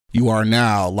You are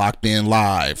now locked in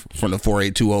live from the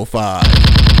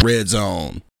 48205 Red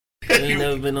Zone. You ain't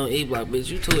never been on E Block, bitch.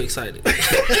 You too excited.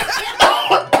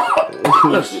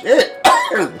 Shit.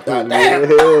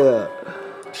 Goddamn. Yeah.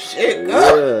 Shit,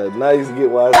 God. Yeah, now you get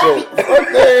why I said. Fuck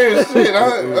that shit.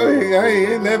 I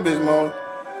ain't in that bitch, man.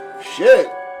 Shit.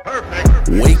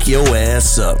 Wake your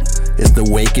ass up. It's the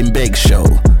Wake and Bake Show,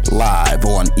 live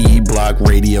on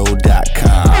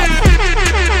eblockradio.com.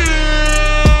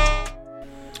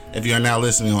 If you are now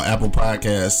listening on Apple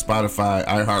Podcasts, Spotify,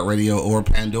 iHeartRadio, or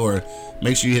Pandora,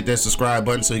 make sure you hit that subscribe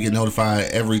button so you get notified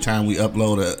every time we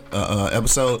upload a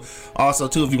episode. Also,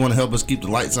 too, if you want to help us keep the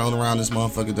lights on around this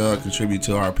motherfucker, dog, contribute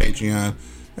to our Patreon.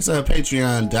 That's at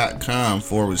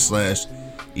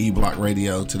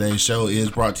patreon.com/eblockradio. Today's show is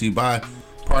brought to you by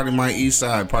Part of My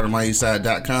Eastside,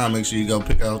 partofmyeastside.com. Make sure you go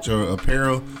pick out your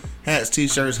apparel, hats,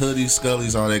 t-shirts, hoodies,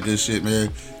 scullies, all that good shit, man.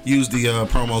 Use the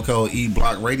promo code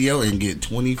eblockradio and get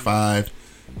 25%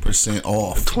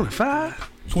 off. 25?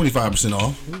 25%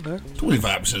 off. Okay.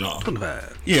 25% off.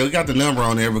 25. Yeah, we got the number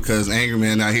on there because Angry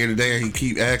Man not here today. He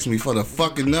keep asking me for the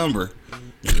fucking number.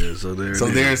 Yeah, so there's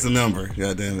the number.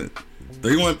 God damn it.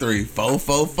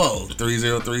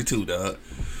 313-444-3032, dog.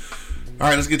 All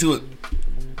right, let's get to it.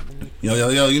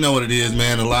 Yo, you know what it is,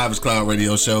 man. The Live is Cloud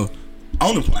radio show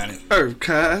on the planet Earth,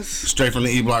 guys. Straight from the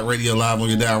E-Block Radio live on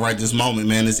your dial right this moment,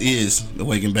 man. This is the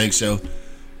Wake and Bake Show.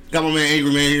 Got my man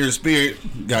Angry Man here in spirit.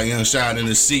 Got Young Shot in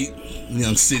the seat.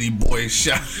 Young City Boy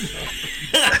Shot.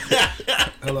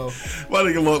 Hello. My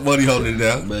nigga Buddy holding it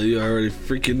down. But you already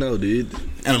freaking know, dude.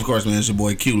 And of course, man, it's your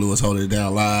boy Q Lewis holding it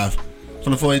down live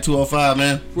from the 48205,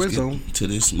 man. Red Zone. To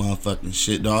this motherfucking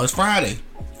shit, dog. It's Friday.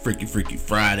 Freaky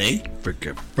Friday.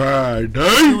 Freaking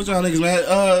Friday. What y'all niggas,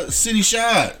 man? City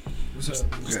Shot. What's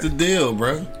up? What's the deal,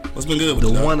 bro? What's been good with The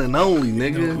you, dog? one and only,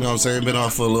 nigga. You know what I'm saying? Been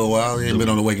off for a little while. He ain't been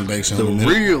on the Wake and Bake Show. The in a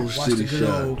minute. real Watch city the good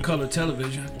shot. old color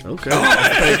television. Okay.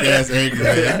 Fake ass Angry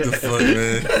Man. What the fuck,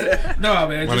 man? No,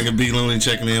 man. My nigga B Looney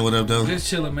checking in. What up, though? Just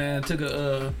chilling, man. Took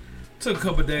a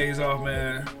couple days off,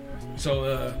 man.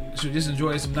 So should just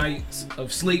enjoy some nights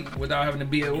of sleep without having to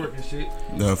be at work and shit.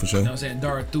 No, for sure. You know what I'm saying?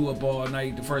 Dara threw up all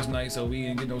night the first night, so we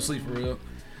didn't get no sleep for real.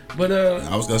 But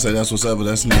I was gonna say that's what's up, but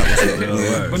that's not what's up.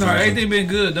 but no, everything been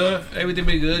good, dog. Everything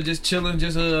been good. Just chilling,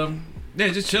 just chilling,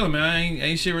 man.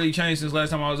 Ain't shit really changed since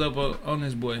last time I was up on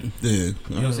this boy. Yeah. You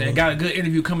know what I'm saying? Got a good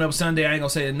interview coming up Sunday. I ain't gonna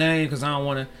say the name because I don't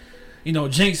want to,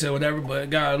 jinx it or whatever. But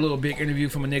got a little big interview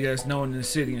from a nigga that's known in the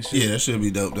city and shit. Yeah, that should be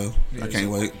dope though. Yeah, I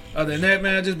can't wait. Other than that,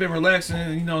 man, I just been relaxing.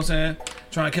 You know what I'm saying?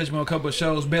 Trying to catch me on a couple of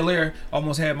shows. Bel Air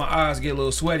almost had my eyes get a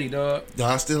little sweaty, dog. No,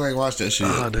 I still ain't watched that shit.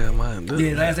 Oh, damn, man.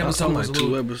 Yeah, last episode I'm was like a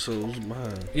little- 2 episodes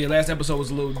behind. Yeah, last episode was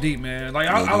a little deep, man. Like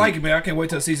I like it, man. I can't wait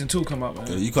till season 2 come out,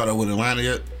 man. You caught up with Atlanta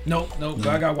yet? Nope. But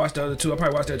I gotta watch the other 2. I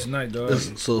probably watch that tonight, dog.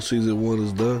 So season 1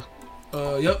 is done.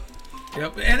 Yep.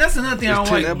 And that's another thing I don't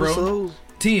 10 like, bro. episodes?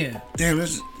 10. Damn,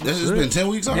 that's just been 10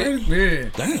 weeks Yeah. already? Yeah.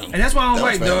 Damn. And that's why I don't That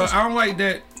was like, dog. fast. I don't like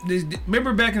that.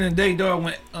 Remember back in the day, dog,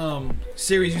 when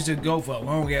series used to go for a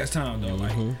long ass time, dog.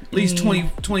 Like at least 20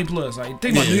 plus. Like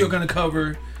think about Yeah. New York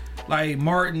Undercover, like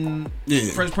Martin, Yeah.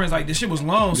 Fresh Prince. Like this shit was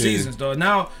long Yeah. seasons, dog.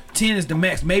 Now 10 is the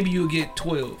max. Maybe you'll get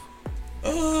 12.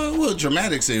 Well,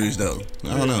 dramatic series though.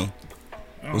 I don't know.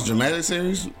 Was dramatic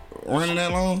series running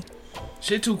that long?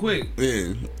 Shit too quick.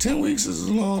 Yeah. 10 weeks is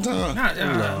a long time. No.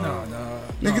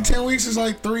 Nigga, 10 weeks is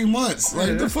like 3 months.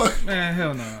 Like the fuck? Man,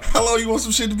 hell no. How long you want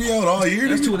some shit to be out? All year?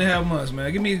 That's nigga? 2.5 months,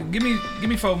 man. Give me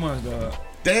 4 months, dog.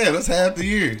 Damn, that's half the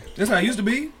year. That's how it used to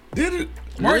be. Did it?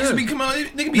 Martin used to be come out.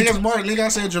 Nigga be Nigga, I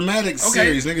said dramatic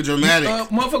series. Nigga, dramatic.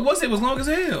 motherfucker, what's it was long as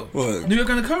hell. What? New York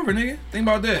Undercover, nigga. Think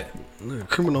about that. Yeah,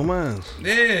 Criminal Minds.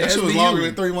 Yeah, That shit was SVU. longer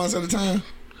than 3 months at a time.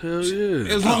 Hell yeah.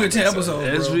 It was longer than 10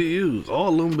 episodes, bro. SVU.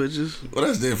 All them bitches. Well,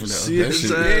 that's different though. CSI. That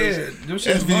shit. Yeah, them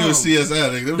shit was SVU and long. CSI,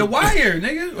 nigga. The Wire,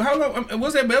 nigga. How long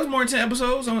was that? That was more than 10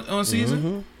 episodes on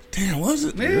season. Damn, was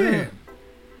it? Yeah.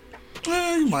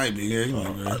 Well, you might be. Yeah, you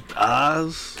might be.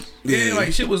 Oz. Yeah,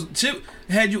 like shit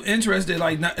had you interested,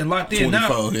 like not and locked in. 24.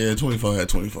 Now, Yeah, 24 had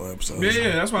 24 episodes.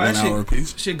 yeah, that's why 1 that hour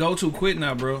apiece. shit go too quick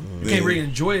now, bro. You Yeah. can't really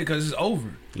enjoy it because it's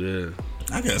over. Yeah.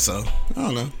 I guess so. I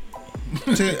don't know.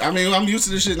 I mean, I'm used to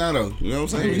this shit now, though. You know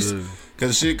what I'm saying? Yeah.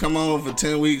 Because shit come on for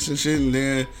 10 weeks and shit, and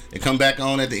then it come back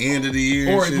on at the end of the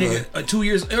year. Or and shit, nigga, 2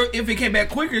 years. Or if it came back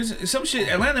quicker, some shit.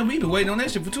 Atlanta, we been waiting on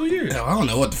that shit for 2 years. I don't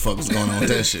know what the fuck was going on with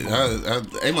that shit.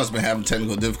 They must have been having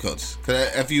technical difficulties. Cause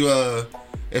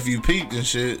if you peeped and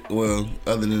shit, well,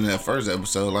 other than that first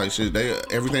episode, like shit,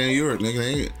 everything in Europe,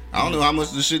 nigga. I don't know how much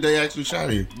of the shit they actually shot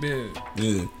here. Yeah.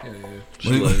 Yeah.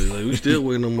 Like, we still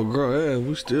waiting on McGraw. Yeah,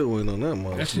 we still waiting on that That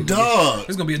motherfucker. shit Dog.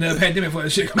 It's gonna be another pandemic for that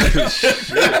shit coming out.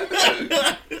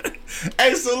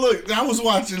 Hey, so look, I was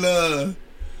watching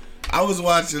I was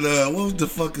watching. What the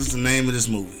fuck is the name of this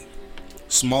movie?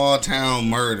 Small Town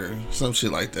Murder, some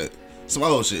shit like that. Some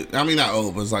old shit. I mean, not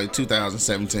old, but it's like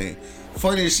 2017.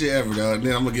 Funniest shit ever, though. And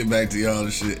then I'm gonna get back to y'all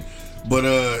and shit. But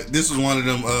this was one of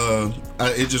them.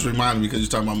 It just reminded me because you're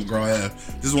talking about McGraw Ave.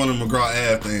 This is one of the McGraw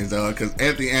Ave things, dog. Because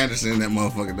Anthony Anderson, that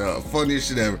motherfucker, dog, funniest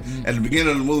shit ever. At the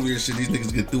beginning of the movie and shit, these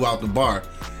niggas get threw out the bar,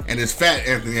 and it's fat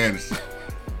Anthony Anderson.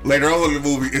 Later on in the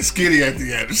movie, it's skinny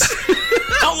Anthony Anderson.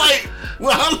 I'm like,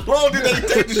 well, how long did they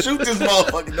take to shoot this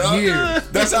motherfucker, dog? Years.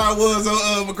 That's how it was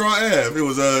on McGraw Ave.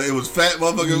 It was fat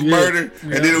motherfuckers murder,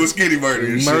 and then it was skinny murder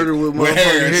and Murder shit. with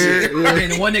hair and hair. shit. I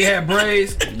mean, one nigga had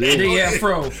braids, then he had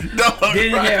fro. Dog, Then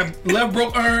he right. had left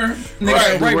broke arm, nigga Right,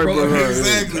 had right right broke broke arm. arm.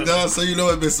 Exactly, dog. So you know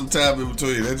it been some time in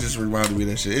between. That just reminded me of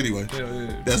that shit. Anyway,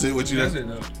 Yeah. that's it. What you? That's it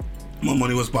though. My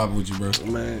money was popping with you, bro.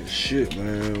 Man, shit,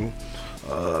 man.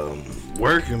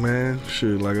 Working, man.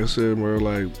 Shit, like I said, bro,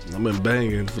 like, I've been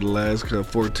banging for the last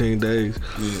 14 days.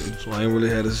 Yeah. So I ain't really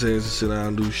had a chance to sit down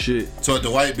and do shit. So at the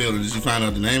White Building, did you find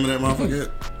out the name of that motherfucker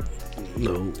yet?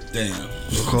 No. Damn.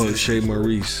 We'll call it Shay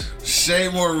Maurice. Shay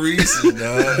Maurice, dog.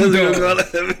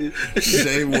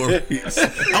 Shay Maurice.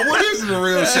 I wonder if it's the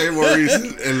real Shay Maurice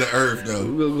in the earth,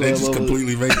 though. They just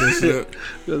completely make that shit up.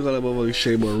 We'll call that motherfucker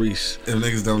Shay Maurice. If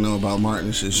niggas don't know about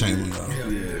Martin, shit, shame on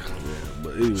y'all. Yeah.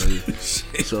 But anyway,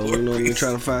 so, you know, we're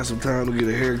trying to find some time to get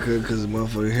a haircut because the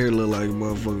motherfucking hair look like a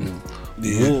motherfucking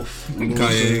wolf. You know what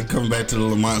I'm saying? Coming back to the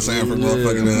Lamont Sanford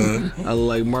motherfucking. I look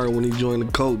like Martin when he joined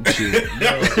the Coke and shit.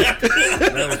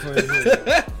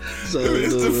 So,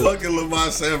 It's the fucking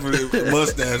Lamont Sanford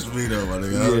mustache for me, though, my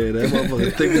nigga. yeah, that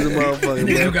motherfucker thick as a motherfucker.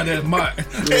 Nigga man. got that mott.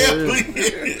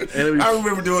 Hell yeah. I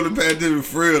remember doing the pandemic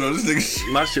for real, though. This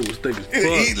nigga My shit was thick as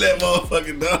eat fuck. that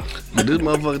motherfucking dog. But this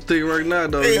motherfucker thick right now,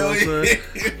 though. You know what I'm Hell saying?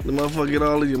 yeah. The motherfucker get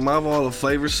all of your mouth, all the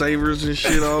flavor savers and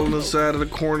shit all on the side of the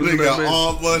corners Nigga of that got bitch.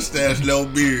 all mustache, no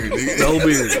beard. Nigga. No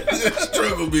beard.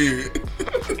 Struggle beard.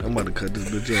 I'm about to cut this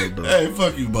bitch off, though. Hey,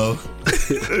 fuck you, Bo.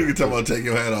 Nigga talking about take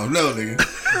your hat off. No, nigga.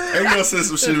 Ain't gonna send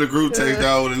some shit in the group text,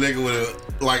 dog, with a nigga with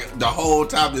a, like, the whole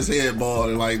top of his head bald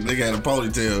and, like, nigga had a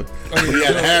ponytail. But he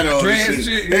had a hat on and Dreads shit. and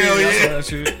shit. Hell Yeah, I yeah. saw that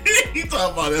shit. He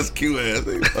talking about that's cute ass.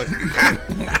 Nigga.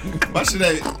 Fuck. My shit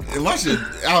ain't, my shit,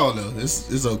 I don't know.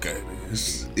 It's okay.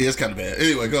 It's kind of bad.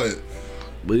 Anyway, go ahead.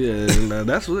 But yeah,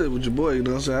 that's what it with your boy, you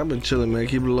know what I'm saying? I've been chilling, man.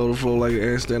 Keep it low to flow like an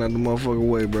ant stand out the motherfucking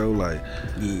way, bro. Like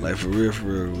for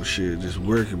real, shit. Just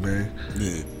working, man. Yeah.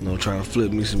 You know, trying to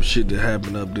flip me some shit that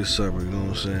happened up this summer, you know what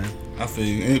I'm saying? I feel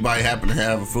you. Anybody happen to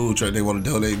have a food truck they want to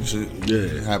donate and shit,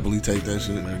 Yeah. happily take that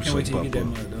shit. Maybe Can't wait till you get that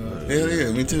something money, dog. Hell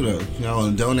yeah, me too though. Y'all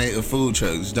want to donate a food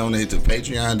truck, just donate to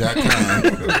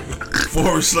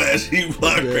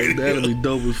patreon.com/E-Block Radio. That'll be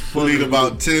dope as fuck. We need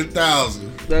about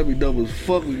 10,000. That'd be dope as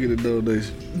fuck we get a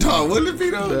donation. Dog, wouldn't it be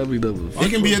though? That'd be dope as fuck.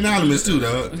 It can be anonymous too,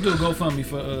 dog. Let's do a GoFundMe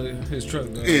for his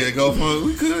truck, dog. Yeah, go for it.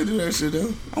 We could do that shit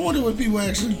though. I wonder what people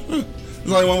actually.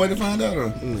 There's only one way to find out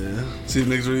though. Yeah, See if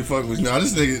niggas really fuck with you. Nah,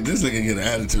 this nigga get an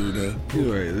attitude though.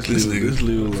 you're right. Let's This leave nigga. it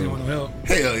You alone. want no help?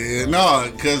 Hell yeah,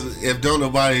 no, cause if don't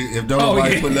nobody yeah.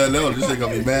 put nothing on, this nigga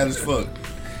gonna be mad as fuck.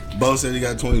 Bo said he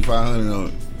got 2,500 on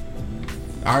it.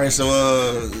 All right, so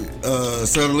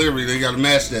Son of Liberty, they gotta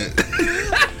match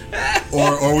that.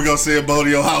 or we gonna send Bo to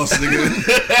your house, nigga.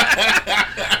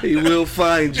 He will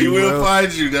find you. He will bro.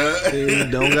 find you, dog. Hey,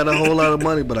 don't got a whole lot of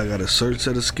money, but I got a certain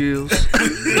set of skills.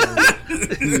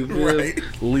 You feel? Right.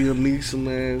 Liam Neeson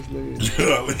ass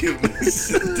nigga. Look at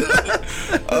this.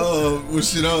 Well,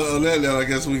 shit. On that note, I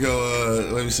guess we go.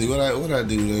 Let me see what I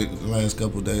do the last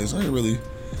couple of days.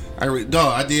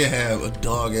 I did have a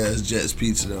dog ass Jets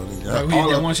pizza though. Nigga. Like, we had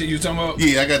that one shit you was talking about?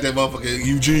 Yeah, I got that motherfucker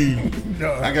Eugene.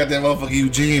 I got that motherfucker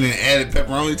Eugene and added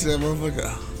pepperoni to that motherfucker.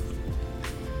 Oh.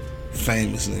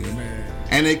 Famous nigga. Man.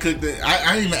 And they cooked it.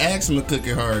 I didn't even ask them to cook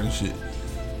it hard and shit.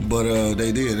 But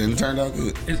they did, and it turned out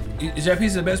good. Is that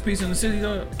pizza the best pizza in the city,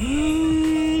 dog?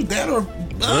 That or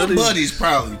Buddies,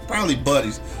 probably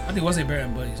Buddies. I think wasn't better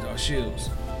than Buddies, dog. Shields.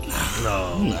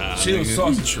 Nah, Shields nigga,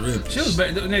 sauce. you tripping. Shields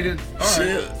better, nigga. All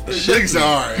right. Shit's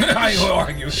alright. I ain't gonna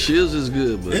argue. Shields is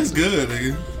good, but It's good,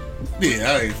 nigga.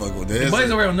 Yeah, I ain't fucking with that.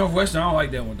 Buddies over on Northwestern, I don't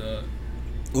like that one, dog.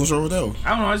 What's wrong with that one? I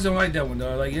don't know, I just don't like that one,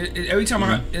 dog. Like every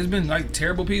time it's been like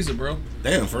terrible pizza, bro.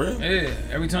 Damn, for real? Yeah,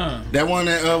 every time. That one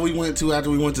that we went to after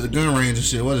we went to the gun range and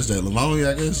shit. What is that?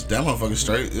 Livonia, I guess. That motherfucker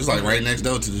straight. It's like right next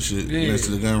door to the shit. Yeah. Next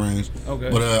to the gun range. Okay.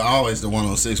 But always the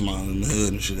 106 mile in the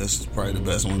hood and shit. That's probably the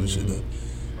best one and shit though.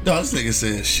 Dog, this nigga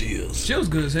said Shields. Shields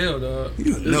good as hell, dog.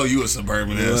 You know you a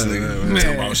suburban ass Right, nigga. right, right.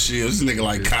 Talking about Shields. This nigga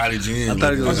like Cottage Inn. I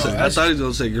thought he was looking.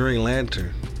 gonna say Green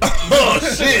Lantern. Oh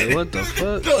shit. What the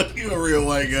fuck? You a real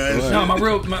white guy. Right.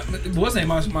 No, what's name?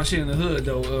 My shit in the hood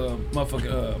though.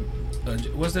 Motherfucker.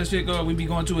 what's that shit called? We be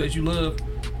going to that you love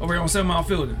over here on 7 Mile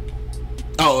Fielding.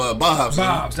 Oh, Bob's.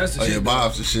 Bob's, that's the shit. Yeah,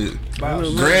 Bob's the shit.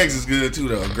 Bob's. Greg's is good too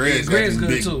though. Greg's got these good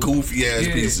big too. goofy ass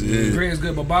pieces. Yeah. Greg's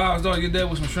good, but Bob's dog, get that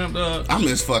with some shrimp dog. I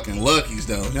miss fucking Lucky's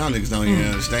though. Y'all niggas don't even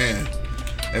understand.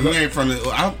 If you ain't from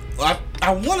the,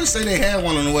 I want to say they had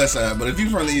one on the west side, but if you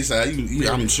from the east side,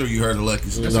 I'm sure you heard of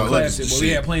Lucky's. That's a classic. But we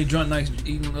had plenty drunk nights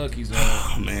eating Lucky's.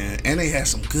 Oh man, and they had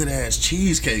some good ass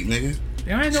cheesecake, nigga.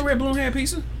 Damn, I ain't know Red Balloon had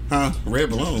pizza. Huh?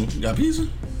 Red Balloon got pizza?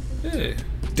 Yeah.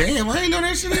 Damn, I ain't know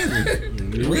that shit either.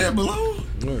 Red Balloon?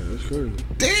 Yeah, that's crazy.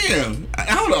 Damn.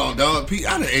 Hold on, dog. I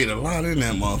done ate a lot in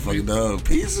that motherfucker, dog.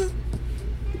 Pizza?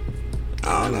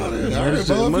 I don't know that. I heard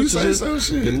both you say some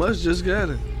shit. You must just got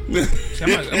it. I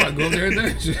might go there and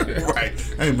then. Right.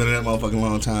 I ain't been in that motherfucking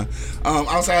long time.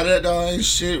 Outside of that, dog, ain't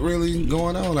shit really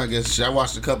going on, I guess. I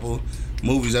watched a couple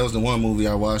movies. That was the one movie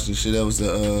I watched and shit. That was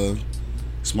the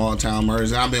Small Town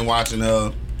Murders. And I've been watching,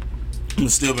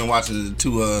 still been watching the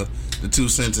two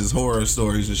sentence horror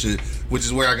stories and shit, which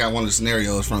is where I got one of the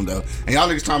scenarios from though. And y'all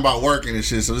niggas talking about working and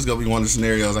shit, so this is gonna be one of the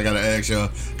scenarios I gotta ask y'all.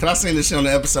 Cause I seen this shit on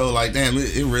the episode, like damn,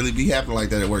 it really be happening like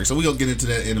that at work. So we gonna get into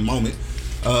that in a moment.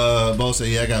 Bo said,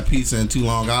 yeah, I got pizza and 2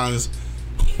 Long Islands.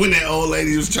 When that old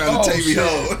lady was trying to take me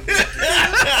home.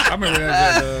 I remember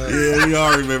that. Yeah, we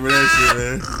all remember that shit,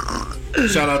 man.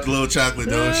 Shout out to Little Chocolate,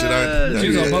 though. Shit, she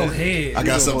was on both heads. I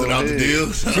got something out the deal.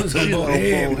 She was on both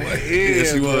heads. Yeah,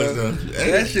 she was, though.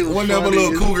 That shit was wasn't that a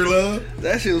little cougar love?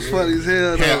 That shit was funny as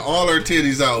hell, though. Had all her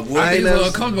titties out, boy. I ain't never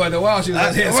comfortable at the while she was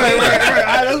Right.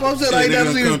 That's what I'm saying. I ain't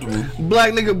never seen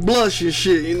black nigga blush and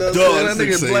shit, you know what I'm saying?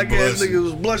 That nigga black ass nigga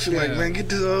was blushing like, man, get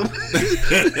this on.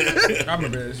 I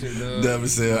remember that shit, dog. Never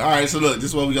said. All right, so look, this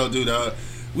is what we gonna do, dog.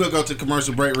 We'll go to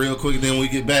commercial break real quick, and then when we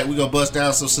get back, we gonna bust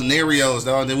down some scenarios,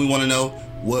 dog. Then we want to know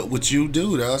what would you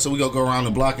do, dog. So we gonna go around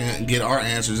the block and get our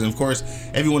answers. And of course,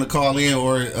 if you want to call in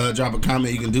or drop a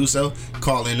comment, you can do so.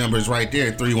 Call in number is right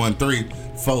there,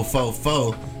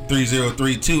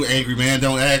 313-444-3032. Angry man,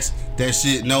 don't ask that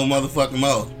shit no motherfucking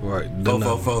more. Right.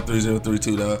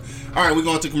 444-3032, dog. All right, we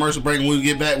going to commercial break, and when we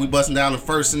get back, we busting down the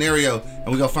first scenario,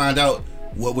 and we gonna find out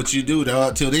what would you do,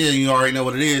 dog. Till then, you already know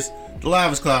what it is. The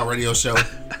Livest Cloud Radio Show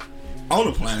on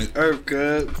the planet Earth,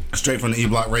 good. Straight from the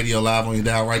E-Block Radio, live on your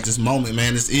dial right this moment,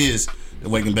 man. This is the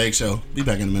Wake and Bake Show. Be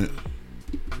back in a minute.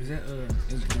 Is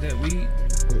that weed?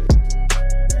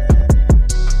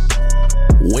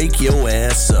 Wake your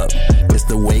ass up. It's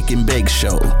the Wake and Bake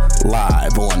Show,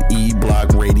 live on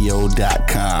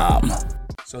eblockradio.com.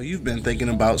 So you've been thinking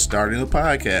about starting a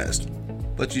podcast,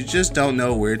 but you just don't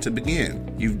know where to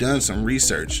begin. You've done some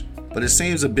research, but it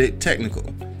seems a bit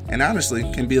technical, and honestly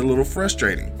can be a little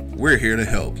frustrating. We're here to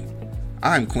help.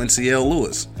 I'm Quincy L.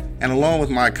 Lewis, and along with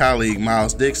my colleague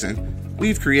Miles Dixon,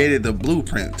 we've created the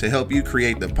blueprint to help you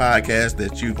create the podcast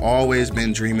that you've always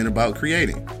been dreaming about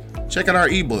creating. Check out our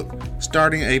ebook,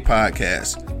 Starting a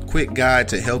Podcast, quick guide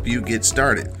to help you get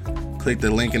started. Click the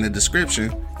link in the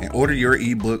description and order your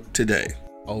ebook today.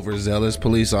 Overzealous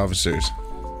police officers.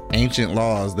 Ancient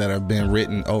laws that have been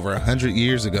written over 100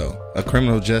 years ago. A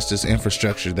criminal justice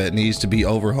infrastructure that needs to be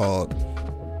overhauled.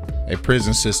 A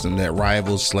prison system that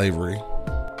rivals slavery.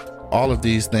 All of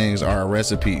these things are a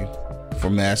recipe for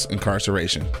mass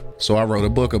incarceration. So I wrote a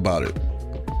book about it.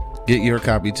 Get your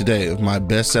copy today of my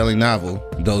best-selling novel,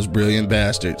 Those Brilliant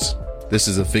Bastards. This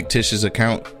is a fictitious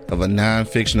account of a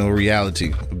non-fictional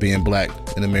reality of being black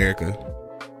in America.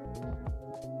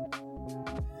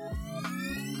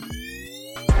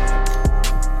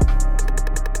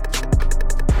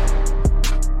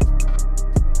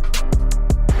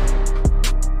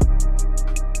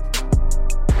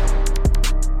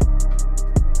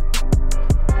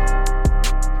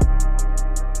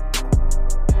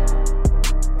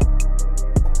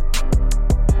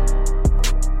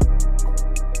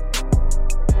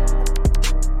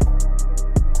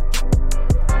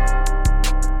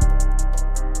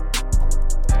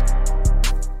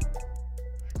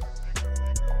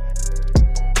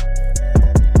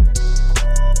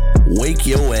 Wake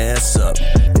your ass up.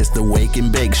 It's the Wake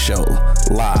and Bake Show,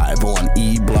 live on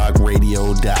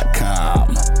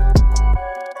eblockradio.com.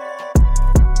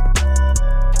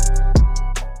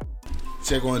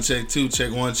 Check one, check two,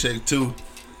 check one, check two.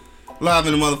 Live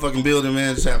in the motherfucking building,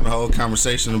 man. Just having a whole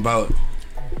conversation about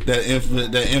that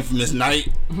infamous night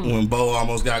when Bo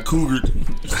almost got cougared.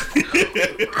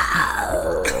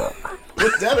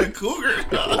 Was that a cougar?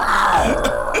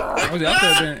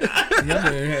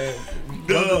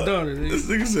 This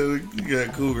nigga said he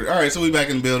got cougar. All right, so we back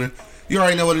in the building. You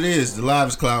already know what it is. The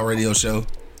Livest Cloud Radio Show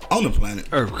on the planet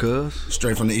Earth, cuz.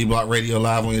 Straight from the E-Block Radio,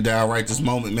 live on your dial right this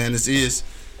moment, man. This is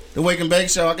the Wake and Bake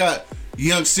Show. I got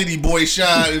young city boy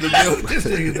shot in the building. This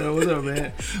nigga, though, what's up,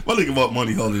 man? My nigga Mark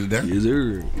Money holding it down. Yes,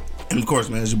 sir. And of course,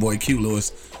 man, it's your boy Q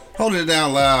Lewis holding it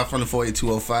down live from the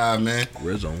 48205, man.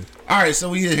 Red zone. All right, so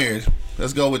we in here.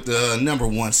 Let's go with the number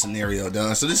one scenario,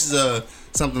 dog. So this is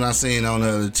something I seen on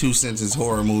the 2 Sentence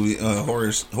horror movie,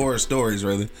 horror stories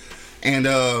rather, and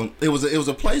it was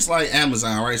a place like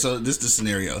Amazon, right? So this is the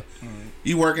scenario.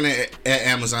 You working at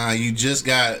Amazon, you just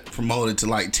got promoted to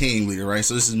like team leader, right?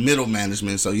 So this is middle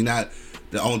management. So you're not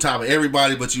on top of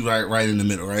everybody, but you right in the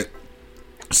middle, right?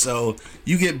 So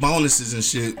you get bonuses and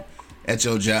shit at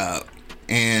your job,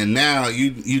 and now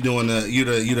you're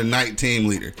the night team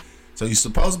leader. So you're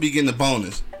supposed to be getting a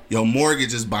bonus. Your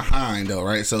mortgage is behind though,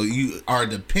 right? So you are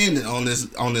dependent on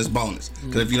this bonus.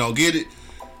 Because if you don't get it,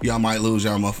 y'all might lose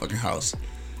your motherfucking house.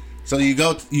 So you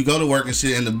go to work and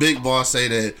shit, and the big boss say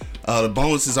that the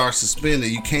bonuses are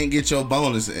suspended. You can't get your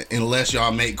bonus unless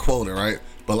y'all make quota, right?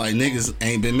 But like niggas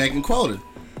ain't been making quota.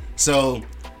 So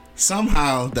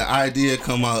somehow the idea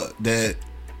come up that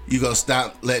you go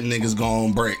stop letting niggas go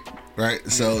on break, right?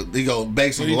 So they go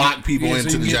basically lock people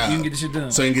into the job. You can get the shit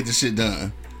done. So you can get the shit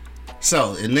done.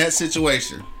 So in that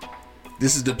situation,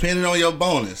 this is dependent on your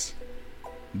bonus.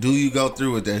 Do you go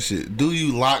through with that shit? Do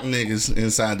you lock niggas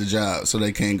inside the job so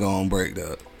they can't go on break,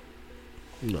 dog?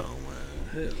 No, man.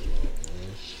 Hell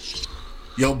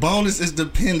Your bonus is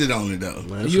dependent on it, though.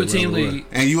 no, man. You a team lead.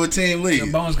 And you a team lead.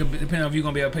 Your bonus could depend on if you're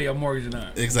gonna be able to pay your mortgage or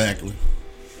not. Exactly.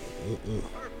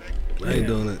 I ain't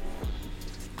doing it.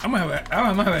 I'm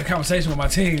gonna have a conversation with my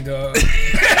team, dog.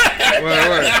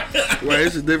 Right.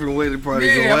 It's a different way to probably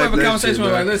go. Yeah, I'm gonna have a that conversation shit,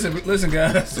 with man. like, listen,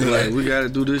 guys. Like, we gotta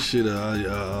do this shit.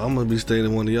 I'm gonna be staying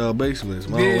in one of y'all basements.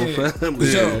 My Yeah, whole family.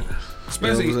 for sure. You know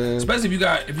Especially what I'm saying?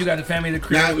 if you got the family to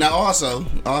create. Now also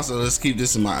let's keep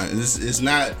this in mind. It's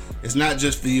not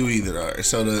just for you either. All right?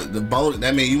 So the bonus,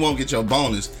 that means you won't get your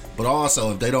bonus, but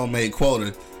also if they don't make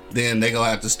quota, then they gonna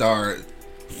have to start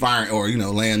firing or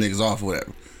laying niggas off or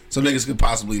whatever. So niggas could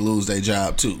possibly lose their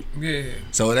job too. Yeah.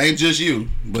 So it ain't just you,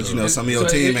 but some of your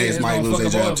teammates might lose their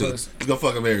job too. It's gonna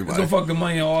fuck up everybody. It's gonna fuck the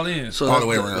money all in. So all the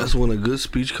way around. That's when a good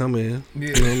speech come in. Yeah.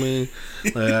 You know what I mean?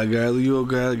 Like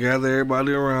I gather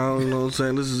everybody around. You know what I'm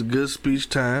saying? This is a good speech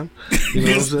time. You know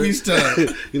what I'm saying? Speech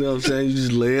time. You know what I'm saying? You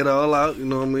just lay it all out. You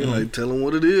know what I mean? Like tell them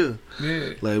what it is. Yeah.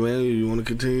 Like man, you want to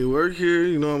continue to work here?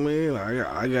 You know what I mean?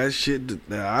 I got shit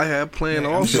that I have planned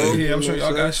also. Yeah, I'm sure you know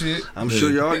y'all what got I'm shit. saying? I'm sure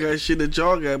y'all got shit that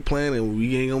y'all got planned, and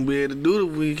we ain't gonna be able to do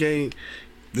it if we can't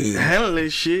handle that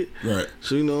shit. Right.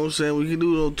 So you know what I'm saying? We can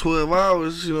do those 12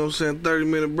 hours. You know what I'm saying?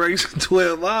 30-minute breaks,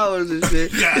 12 hours and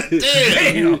shit. God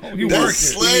damn, You that's working.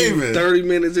 slaving. 30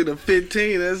 minutes into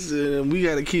 15. That's we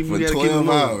gotta keep. For We gotta 12 keep it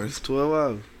moving. hours. 12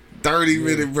 hours.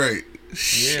 30-minute break. Yeah,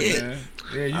 Shit. man.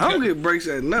 Yeah, you I don't got- get breaks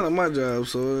at none of my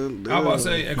jobs. So I'm about to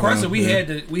say at Chrysler we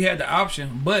had the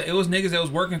option, but it was niggas that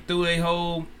was working through a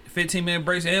whole 15-minute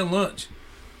breaks and lunch.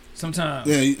 Sometimes.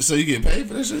 Yeah, so you get paid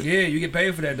for that shit? Yeah, you get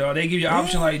paid for that, dog. They give you an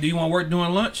option like, do you want to work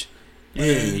during lunch?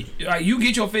 And, like you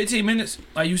get your 15 minutes,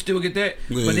 like you still get that,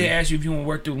 but they ask you if you want to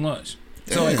work through lunch.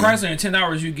 So at Chrysler in 10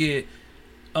 hours you get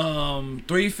 3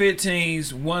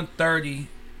 15s, 1:30,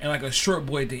 and like a short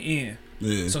boy at the end.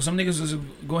 Yeah. So some niggas just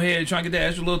go ahead and try and get that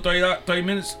extra little 30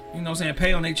 minutes, you know what I'm saying,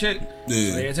 pay on their check. Yeah.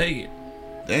 So they'll take it.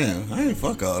 Damn, I ain't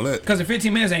fuck all that. Because the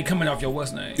 15 minutes ain't coming off your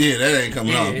what's name. Yeah, that ain't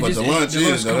coming Yeah, off. it But just- the lunch the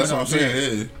lunch is, though. That's what I'm coming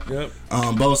saying. Yeah.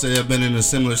 Yep. Both said they've been in a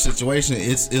similar situation.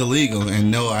 It's illegal, and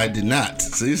no, I did not.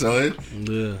 See, so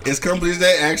it's companies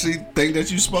that actually think that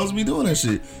you're supposed to be doing that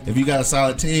shit. If you got a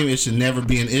solid team, it should never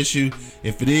be an issue.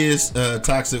 If it is a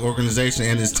toxic organization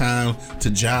and it's time to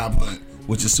job hunt,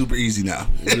 which is super easy now.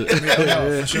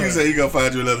 No, for sure. You say you gonna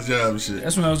find you another job and shit.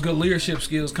 That's when those good leadership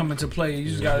skills come into play. You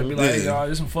just gotta be like, hey, y'all,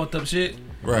 this some fucked up shit.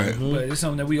 Right. But it's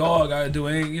something that we all gotta do,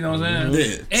 ain't you know what I'm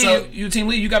saying? Yeah. And So- you team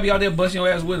lead, you gotta be out there busting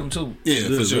your ass with them too.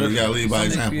 Yeah, for sure. You gotta lead by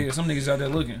example. Yeah, some niggas out there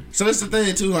looking. So that's the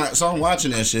thing too. Like, so I'm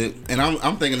watching that shit, and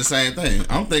I'm thinking the same thing.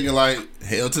 I'm thinking like,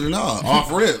 hell to the no,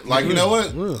 off rip. Like, you know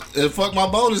what? Fuck my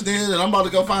bonus then, and I'm about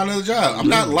to go find another job. I'm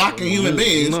not locking human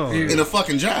beings in a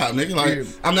fucking job, nigga. Like,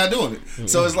 I'm not doing it.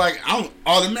 So it's like I'm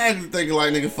automatically thinking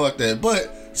like, nigga, fuck that.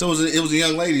 But so it was a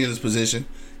young lady in this position,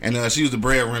 and she was the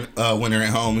breadwinner at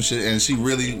home and shit, and she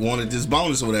really wanted this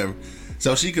bonus or whatever.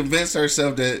 So she convinced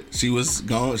herself that she was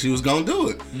gonna do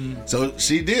it. So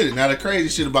she did it. Now the crazy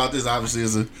shit about this obviously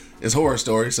is horror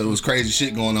story. So it was crazy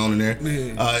shit going on in there.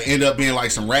 End up being like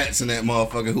some rats in that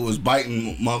motherfucker who was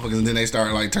biting motherfuckers, and then they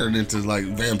started like turning into like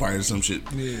vampires or some shit.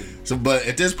 So but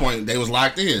at this point they was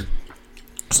locked in,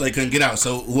 so they couldn't get out.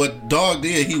 So what Dog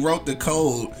did, he wrote the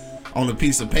code on a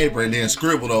piece of paper and then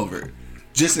scribbled over it,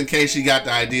 just in case she got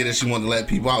the idea that she wanted to let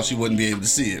people out, she wouldn't be able to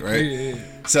see it, right?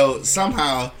 So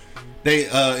somehow they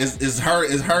is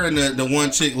her and the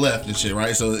one chick left and shit,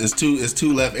 right? So it's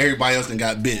two left. Everybody else done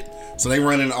got bit. So they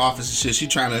run in the office and shit. She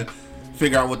trying to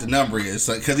figure out what the number is,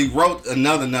 because he wrote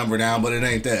another number down, but it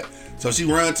ain't that. So she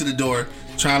run to the door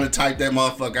trying to type that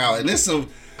motherfucker out, and this some.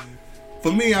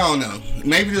 For me, I don't know.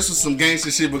 Maybe this was some gangster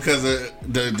shit because of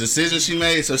the decision she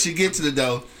made. So she get to the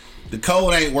door. The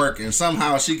code ain't working.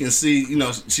 Somehow she can see,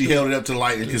 she held it up to the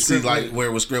light and can see like where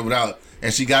it was scribbled out.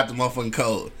 And she got the motherfucking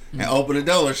code and opened the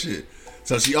door and shit.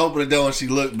 So she opened the door and she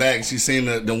looked back and she seen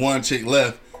the one chick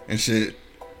left and shit.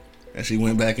 And she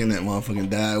went back in that motherfucker and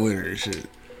died with her and shit.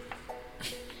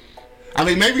 I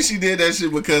mean, maybe she did that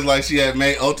shit because like she had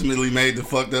ultimately made the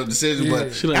fucked up decision. But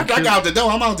after I got out the door,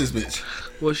 I'm out this bitch.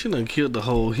 Well, she done killed the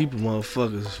whole heap of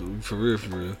motherfuckers for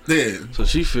real. Yeah. So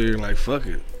she figured like, fuck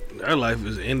it. Her life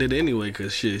is ended anyway,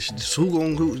 because shit,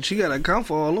 she got to account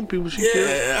for all them people she killed.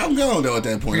 Yeah, I'm gone though at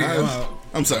that point.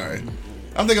 I'm sorry.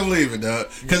 I think I'm leaving, dog.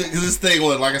 Because this thing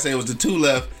was, like I said, it was the two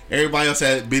left. Everybody else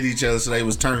had bit each other, so they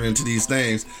was turning into these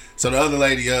things. So the other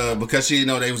lady, because she didn't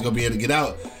know they was going to be able to get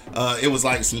out, it was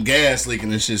like some gas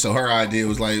leaking and shit. So her idea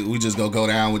was like, we just go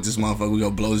down with this motherfucker. We go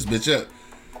blow this bitch up.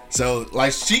 So,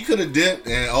 like, she could have dipped,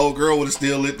 and old girl would have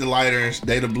still lit the lighter, and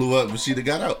they'd have blew up, but she'd have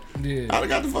got out. Yeah. I'd have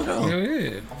got the fuck out. Hell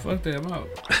yeah. Fuck them out.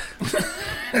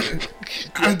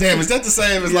 God damn, is that the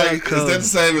same as like? Is that the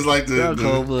same as like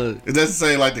the? Is that the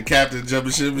same like the captain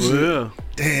jumping ship and shit? Yeah.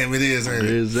 Damn, it is. Ain't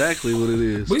it? Exactly what it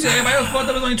is. We said everybody else fucked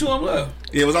up. There's only two of them left.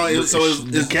 Yeah, it was only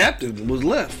the captain was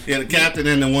left. Yeah, the captain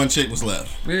and the one chick was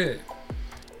left. Yeah.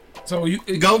 So you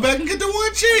go back and get the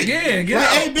one chick. Yeah, get like,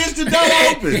 out. Hey, bitch, the door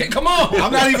open. Yeah, come on.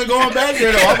 I'm not even going back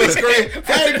there though. I'm gonna scream.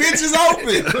 Hey, bitch, is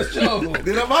open.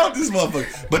 Then I'm out this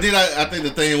motherfucker. But then I think the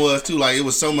thing was too, like, it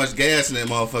was so much gas in that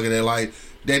motherfucker that like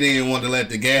they didn't even want to let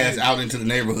the gas out into the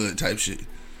neighborhood type shit.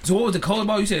 So what was the code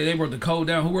about? You said they wrote the code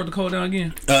down. Who wrote the code down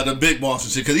again? The big boss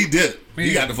and shit, because he dipped. Yeah.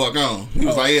 He got the fuck on. He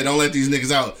was like, yeah, don't let these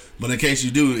niggas out. But in case you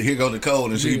do, here go the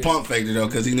code. And shit, he pump faked it though,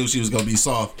 because he knew she was going to be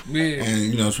soft. Yeah.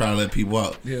 And, try to let people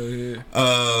out. Yeah.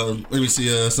 Let me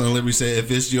see. Son of Liberty said, if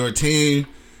it's your team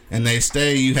and they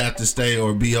stay, you have to stay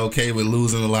or be okay with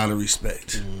losing a lot of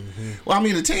respect. Mm-hmm. Well, I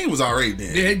mean, the team was already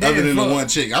dead. Yeah, other than the one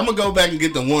chick. I'm going to go back and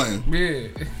get the one. Yeah.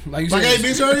 Like, hey,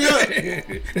 bitch, hurry up.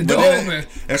 But then,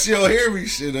 if she don't hear me,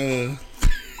 shit,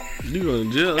 you going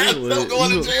to jail anyway. I'm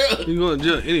going to jail. You going to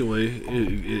jail anyway.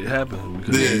 It happened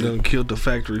because they done killed the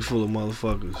factory full of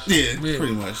motherfuckers. Yeah,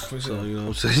 pretty much. So you know what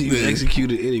I'm saying. You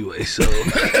executed anyway. So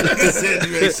said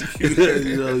you executed.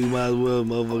 You might as well,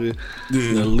 motherfucker.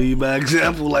 Lead by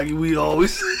example, like we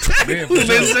always. We've been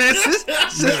saying since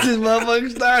this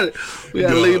motherfucker started. We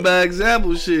gotta lead by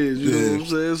example, shit. You know what I'm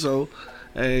saying? So.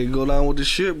 Hey, go down with the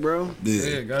shit, bro.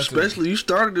 Yeah, especially you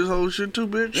started this whole shit too,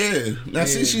 bitch. Yeah, now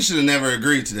see, she should have never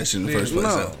agreed to that shit in the first place.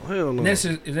 No, hell no. That's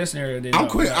that scenario. I'm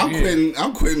quitting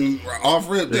off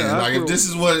rip. Then, like if this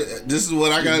is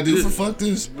what I gotta do for fuck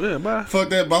this. Yeah, bye.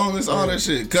 Fuck that bonus, all that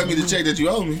shit. Cut me the check that you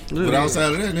owe me. But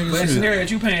outside of that, nigga. But the scenario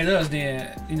that you paying us,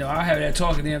 then I have that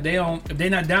talk to them. If they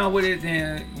not down with it,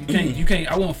 then you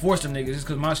can't. I won't force them niggas just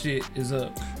because my shit is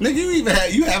up.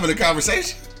 Nigga, you having a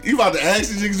conversation? You about to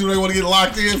ask these niggas do they want to get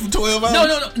locked in for 12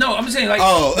 hours? No. I'm just saying, like,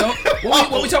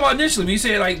 what we talking about initially? When you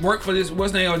said, like, work for this,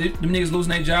 what's the name? Them niggas losing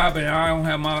their job and I don't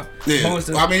have my bonus.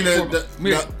 I mean,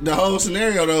 the whole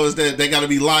scenario, though, is that they got to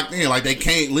be locked in. Like, they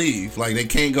can't leave. Like, they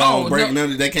can't go on break.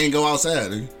 They can't go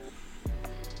outside.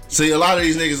 See, a lot of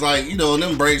these niggas, like, in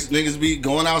them breaks, niggas be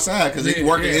going outside because they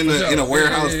working in a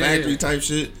warehouse factory type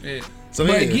shit. Yeah. So,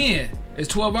 but again, it's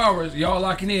 12 hours. Y'all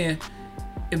locking in.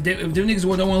 If them niggas don't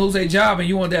want to lose their job and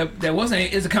you want that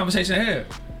wasn't, it's a conversation to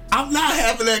have. I'm not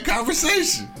having that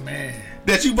conversation. Man.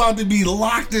 That you about to be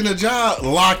locked in a job,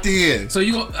 locked in. So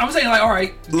I'm saying, like, all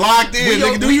right. Locked in,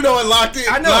 nigga. Do you know what locked in?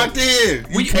 I know. Locked in.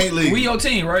 You can't leave. We your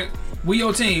team, right? We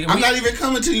your team. I'm not even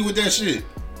coming to you with that shit.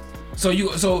 So you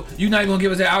not even gonna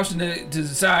give us that option to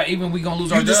decide even we gonna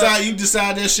lose our job? You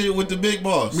decide that shit with the big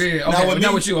boss. Yeah, okay.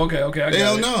 Not with you. Okay.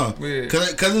 Hell no. Yeah.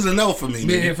 Cause it's a no for me.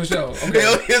 Yeah, for sure. Okay.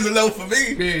 Hell, it's a no for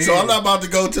me. Yeah, so I'm not about to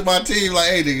go to my team like,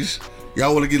 hey niggas,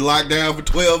 y'all want to get locked down for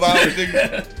 12 hours,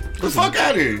 nigga? The fuck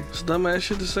out of here. It's dumbass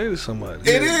shit to say to somebody.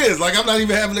 It is. Like, I'm not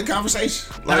even having a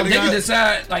conversation. Like, they can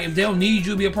decide, like, if they don't need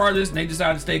you to be a part of this and they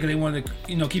decide to stay because they want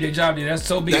to, keep their job there, that's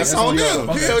so big. That's on them.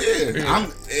 Okay. Hell yeah.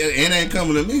 It ain't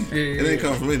coming to me. It ain't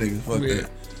coming from me, nigga. Fuck that.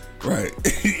 Right.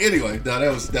 Anyway,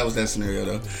 that was that scenario,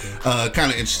 though.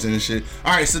 Kind of interesting and shit.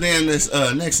 All right, so then this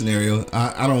next scenario,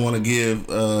 I don't want to give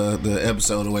the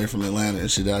episode away from Atlanta and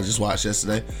shit that I just watched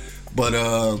yesterday, but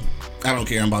I don't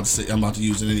care. I'm about to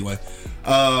use it anyway.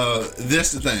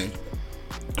 This the thing.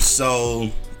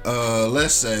 So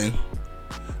let's say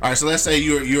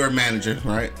you're a manager,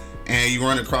 right? and you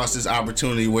run across this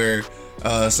opportunity where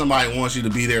somebody wants you to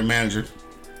be their manager.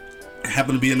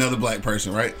 Happen to be another black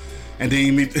person, right? And then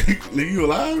you meet, nigga, you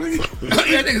alive, nigga?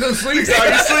 That nigga's asleep.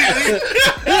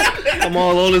 I'm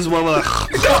all on this mother.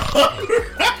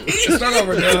 Start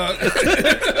over, dog.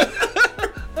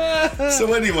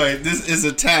 So anyway, this is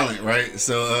a talent, right?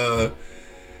 So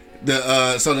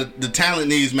the talent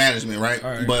needs management, right?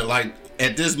 Right. But like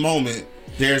at this moment,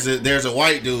 there's a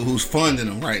white dude who's funding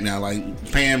them right now,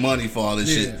 like paying money for all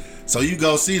this shit. So you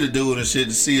go see the dude and shit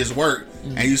to see his work,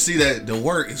 and you see that the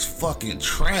work is fucking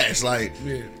trash. Like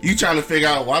you trying to figure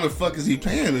out why the fuck is he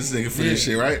paying this nigga for this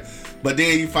shit, right? But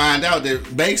then you find out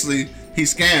that basically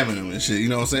he's scamming him and shit. You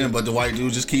know what I'm saying? But the white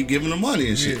dude just keep giving him money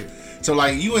and shit. So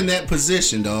like you in that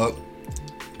position, dog.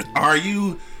 Are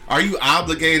you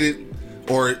obligated,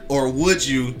 or would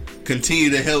you continue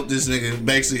to help this nigga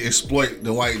basically exploit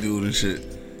the white dude and shit,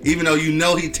 even though you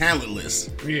know he talentless?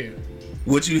 Yeah.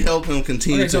 Would you help him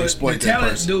continue to exploit the that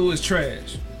talent person? dude is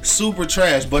trash. Super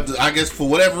trash, but I guess for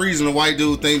whatever reason the white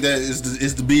dude think that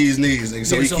is the bee's knees, and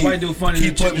so he white dude funding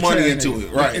keep putting money into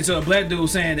it, right? And so a black dude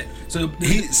saying that.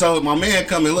 So my man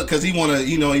come and look because he want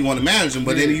to manage him,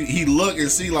 but then he look and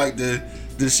see like the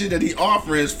shit that he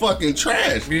offering is fucking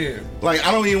trash. Yeah. Like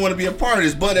I don't even want to be a part of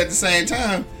this, but at the same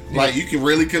time, like you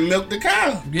can milk the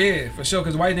cow. Yeah, for sure.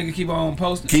 Because white nigga keep on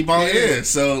posting.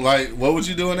 So like, what would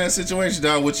you do in that situation,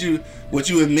 dog? Would you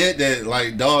admit that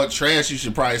like, dog, trash? You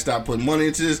should probably stop putting money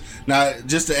into this. Now,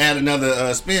 just to add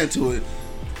another spin to it,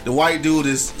 the white dude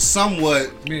is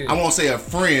somewhat, I won't say a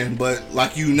friend, but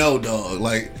like dog.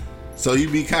 Like, so you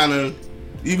be kind of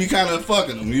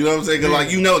fucking him. You know what I'm saying? Cause like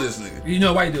you know this nigga. You know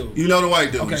the white dude. You know the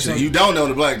white dude. Okay, so you don't know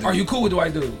the black dude. Are you cool with the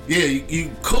white dude? Yeah,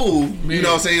 you cool. Yeah. You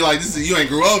know what I'm saying? Like you ain't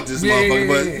grew up with this motherfucker,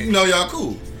 but you know y'all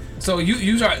cool. So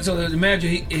you try. So the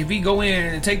manager, if he go in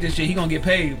and take this shit, he gonna get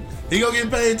paid. He gonna get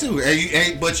paid too.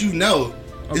 But you know,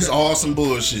 it's all some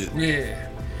bullshit. Yeah.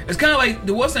 It's kind of like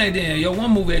the what's name then? Yo, one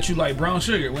movie that you like, Brown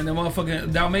Sugar, when the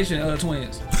motherfucking Dalmatian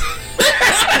twins.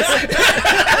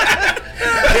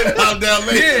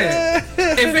 Yeah.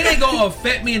 If it ain't gonna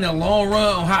affect me in the long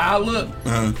run on how I look,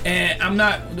 and I'm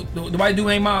not the white dude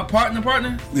ain't my partner,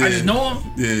 I just know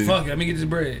him. Yeah. Fuck it, let me get this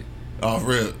bread. Oh,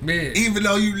 real? Yeah. Even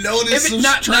though you know this is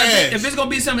trash. If it's gonna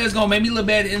be something that's gonna make me look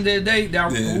bad at the end of the day,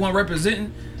 that I want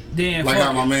representing, then like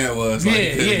how my man was. Like,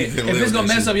 if it's gonna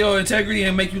mess up your integrity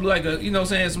and make you look like a, you know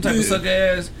what I'm saying, some type of sucker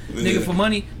ass nigga for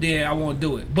money, then I won't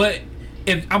do it. But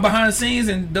if I'm behind the scenes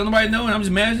and don't nobody know and I'm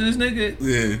just managing this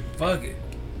nigga, fuck it.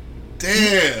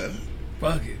 Damn.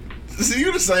 Fuck it. See,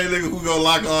 you the same nigga who gonna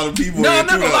lock all the people. No, I'm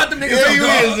not gonna lock them niggas up.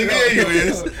 Yeah, you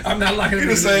is. I'm not locking them.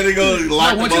 You the same nigga gonna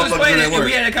lock them up. Once you explain it, if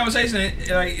we had a conversation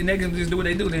and they can just do what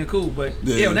they do, then cool. But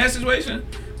in that situation,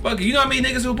 fuck it. You know what I mean?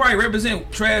 Niggas who probably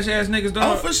represent trash ass niggas,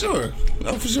 dog. Oh, for sure.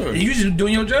 And you just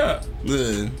doing your job.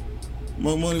 Yeah.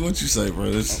 More money, what you say, bro?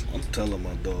 I'm telling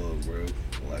my dog, bro.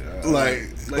 Like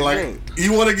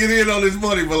you want to get in on this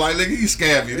money, but like, nigga, he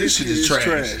scam you. This shit is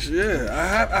trash. Yeah,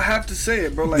 I have to say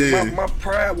it, bro. Like my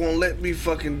pride won't let me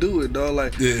fucking do it, dog.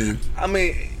 Like, I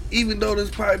mean, even though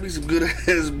there's probably some good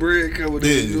ass bread coming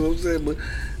in, you know what I'm saying, but.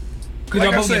 Cause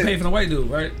y'all both getting paid for the white dude,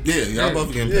 right? Yeah, y'all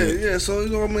both getting paid. Yeah, so you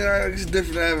know what I mean? It's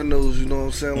different avenues, you know what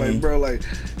I'm saying? Like, bro, like,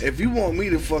 if you want me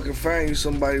to fucking find you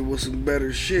somebody with some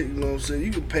better shit, you know what I'm saying?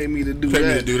 You can pay me to do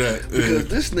that. Because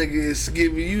this nigga is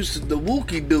giving you the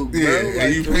Wookie Duke, bro. Yeah, like,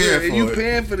 and you paying for it. And you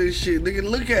paying for this shit. Nigga,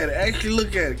 look at it. Actually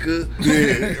look at it, cuz.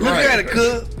 Yeah, look at it,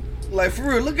 cuz. Like, for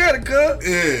real, look at it, cuz.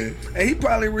 Yeah. And he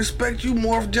probably respect you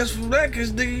more just for that,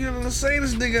 cause nigga, you know what I'm saying?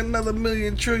 This nigga another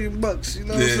 $1 trillion bucks, you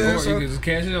know what I'm saying? Or you can just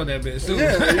cash it on that bitch too.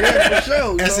 Yeah, for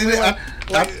sure. You know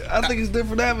I think it's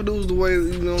different avenues the way,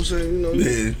 you know what I'm saying? You know,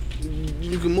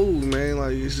 you can move, man.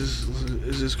 Like, it's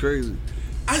just crazy.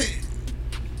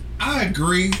 I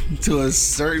agree to a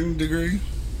certain degree,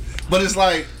 but it's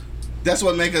like that's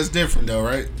what make us different, though,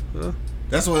 right? Huh?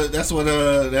 That's what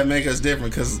that make us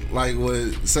different, cause like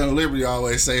what Son of Liberty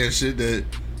always saying shit that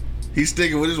he's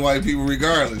sticking with his white people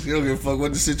regardless. He don't give a fuck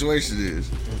what the situation is.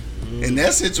 In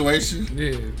that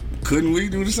situation, couldn't we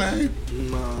do the same?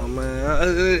 Nah, man,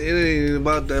 it ain't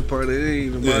about that part. It ain't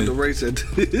even about the race at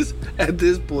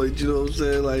this point. You know what I'm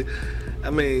saying? Like, I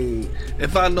mean,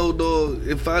 if I know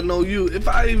you, if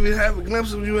I even have a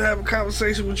glimpse of you and have a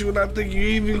conversation with you and I think you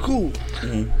even cool,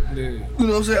 you know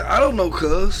what I'm saying? I don't know,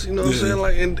 cuz, you know what I'm saying?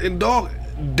 Like, and dog,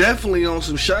 definitely on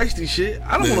some shiesty shit.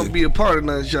 I don't want to be a part of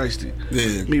nothing shiesty.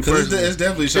 Yeah, me personally, it's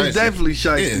definitely shiesty. It's definitely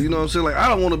shiesty. You know what I'm saying? Like, I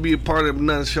don't want to be a part of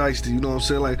nothing shiesty. You know what I'm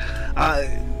saying? Like,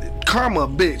 karma,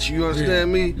 bitch. You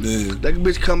understand me? Yeah. That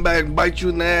bitch come back and bite you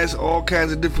in the ass all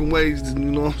kinds of different ways. You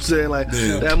know what I'm saying? Like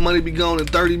that money be gone in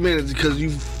 30 minutes because you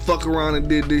fuck around and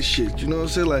did this shit. You know what I'm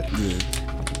saying? Like,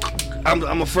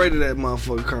 I'm afraid of that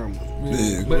motherfucking karma.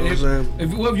 Yeah. But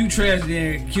if you trash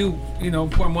then Q,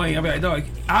 pour money, I'll be like, dog,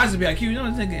 I just be like, Q,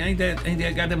 ain't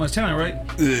that got that much talent, right?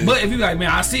 Yeah. But if you like,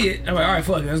 man, I see it, I'm like, all right,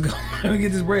 fuck it, let's go. Let me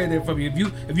get this bread there from you.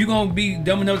 If you gonna be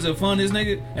dumb enough to fund this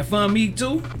nigga and fund me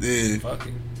too, fuck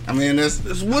it. I mean, that's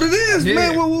what it is,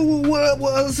 man.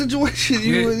 What other situation?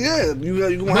 You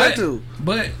gonna have to.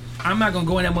 But I'm not gonna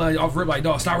go in that mud off rip like,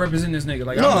 dog, stop representing this nigga.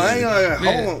 Like, no, I ain't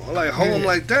gonna hold him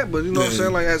like that. But you know what I'm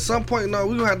saying? Like at some point, no,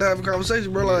 we gonna have to have a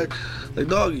conversation, bro. Like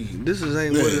doggy, this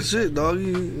ain't what it shit, doggy.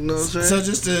 You know what I'm saying? So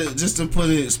just to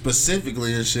put it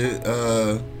specifically and shit,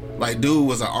 like dude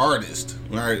was an artist,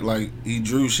 right? Like he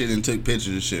drew shit and took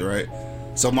pictures and shit, right?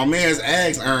 So my man's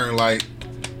asked Ern like,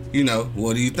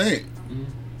 what do you think?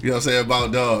 You know what I'm saying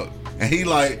about dog? And he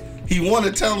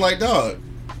wanted to tell him like, dog,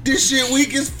 this shit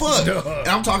weak as fuck. And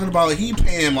I'm talking about he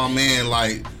paying my man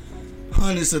like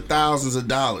hundreds of thousands of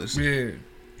dollars. Yeah.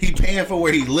 He paying for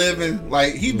where he living.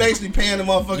 Like he basically paying the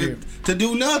motherfucker to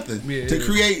do nothing. Yeah, to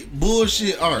create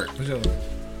bullshit art. For sure.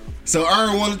 So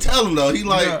Ern wanted to tell him though. He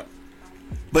like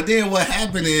but then what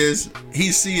happened is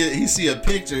he see a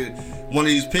picture, one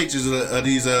of these pictures of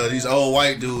these old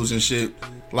white dudes and shit.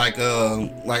 Like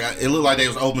it looked like they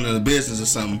was opening a business or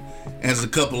something, and there's a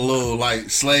couple of little like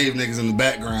slave niggas in the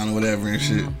background or whatever and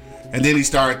shit. And then he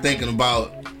started thinking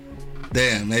about,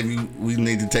 damn, maybe we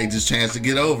need to take this chance to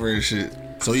get over it and shit.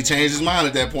 So he changed his mind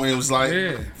at that point. It was like,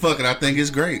 fuck it, I think it's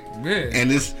great. Yeah.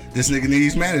 And this nigga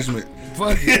needs management.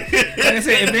 Fuck it. Like I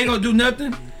said, if they ain't gonna do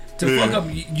nothing to fuck up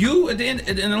you in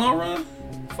the long run,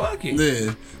 fuck it.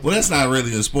 Yeah. Well, that's not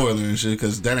really a spoiler and shit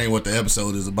because that ain't what the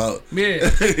episode is about. Yeah.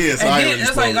 So I then,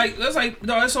 that's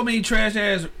there's so many trash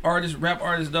ass artists, rap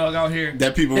artists, dog, out here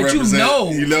that people that represent.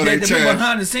 That they the trash. people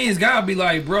behind the scenes gotta be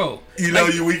like, bro. You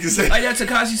can say like that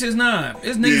Tekashi 6ix9ine.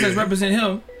 It's niggas that represent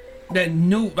him that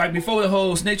knew like before the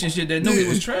whole snitching shit that knew he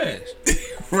was trash.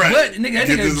 Right. But nigga,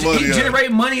 he generate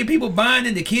money and people buying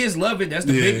it. The kids love it. That's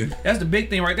the big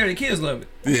thing right there. The kids love it.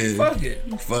 Yeah. Fuck it.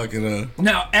 Fuck it up.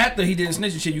 Now after he did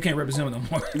snitching shit, you can't represent him no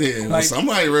more. Yeah. Like,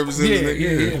 somebody representing the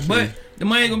nigga. Yeah. But the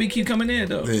money ain't gonna keep coming in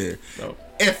though. Yeah. So.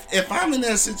 If I'm in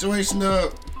that situation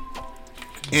though,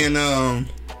 and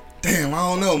damn, I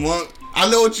don't know, Monk.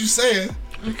 I know what you saying.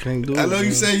 I can't do it. I know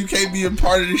you say you can't be a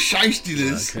part of this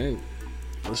shystiness. I can't.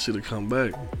 That shit'll come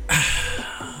back.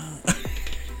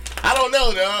 I don't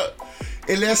know, dog.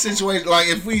 In that situation, like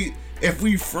if we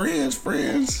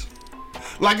friends,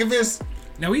 like if it's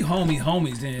now we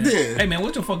homies then. Yeah. Hey man,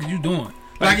 what the fuck is you doing?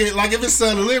 Like if it's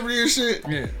Son of Liberty and shit.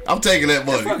 Yeah. I'm taking that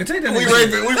money. Fucking take that. We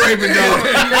raping dog.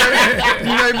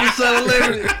 You raping Son of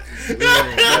Liberty.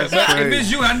 Yeah, if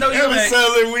it's you, I know you. If it's Son of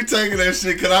Liberty, we taking that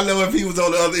shit because I know if he was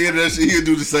on the other end of that shit, he'd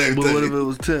do the same thing. But what if it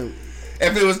was Tim?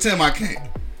 If it was Tim, I can't.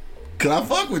 Cause I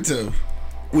fuck with Tim.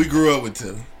 We grew up with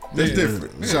Tim. That's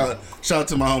different. Yeah. Shout out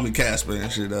to my homie Casper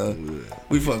and shit.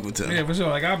 We fuck with Tim. Yeah, for sure.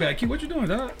 Like I'll be like, what you doing,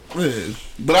 dog? Yeah.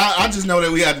 But I just know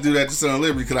that we had to do that to Son of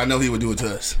Liberty because I know he would do it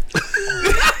to us.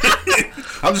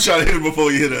 I'm just trying to hit him before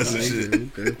he hit us and shit.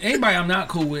 Okay. Anybody I'm not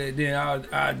cool with, then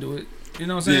I'll do it. You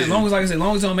know what I'm saying? As long as, like I said, as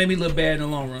long as it don't make me look bad in the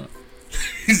long run.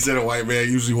 He said a white man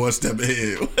usually one step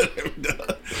ahead.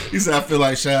 He said, I feel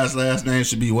like Shad's last name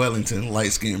should be Wellington,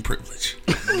 light skin privilege.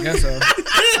 I guess so.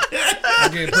 I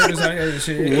get privilege out here and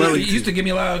shit. He used to give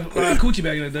me a lot of coochie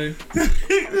back in the day.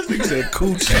 This nigga said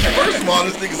coochie. First of all,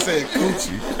 this nigga said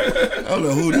coochie. I don't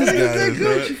know who this guy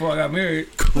is. Before I got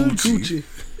married. Coochie.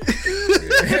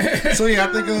 So yeah,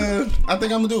 I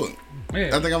think I'm gonna do it.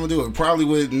 Yeah. I think I'm gonna do it. Probably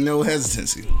with no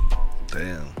hesitancy.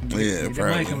 Damn. Yeah,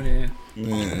 probably. Coming in.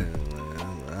 Yeah.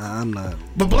 I'm not.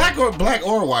 But black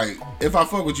or white, if I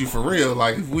fuck with you for real,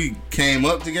 like if we came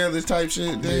up together type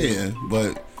shit, then yeah.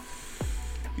 But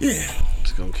yeah.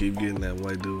 Just gonna keep getting that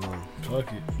white dude on.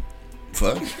 Fuck it.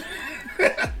 Fuck.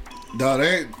 Dog,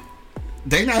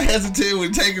 they not hesitant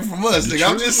with taking from us. Nigga.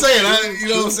 I'm just saying, you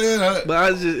know what I'm saying?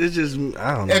 But it's just,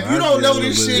 I don't know. If you don't know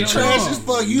this shit trash as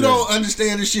fuck, you don't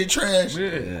understand this shit trash.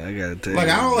 Yeah, I gotta tell you. Like,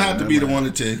 I don't have to be the one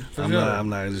to tell you. I'm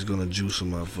not just gonna juice a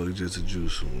motherfucker just to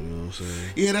juice him. You know what I'm saying?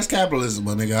 Yeah, that's capitalism,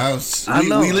 my nigga. I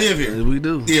know. We live here. We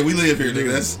do. Yeah, we live here,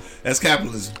 nigga. That's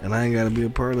capitalism. And I ain't gotta be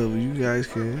a part of it. You guys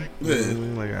can. Yeah. You know what I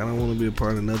mean? Like, I don't want to be a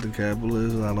part of nothing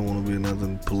capitalism. I don't want to be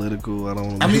nothing political. I don't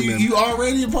want to be nothing. You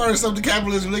already a part of something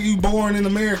capitalism, nigga. You born in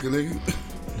America, nigga.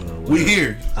 Well, we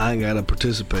here. I ain't gotta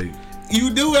participate. You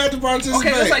do have to participate.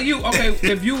 Okay, that's like you. Okay, if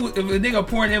a nigga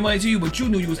pouring that money to you, but you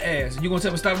knew you was ass, you gonna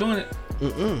tell him to stop doing it?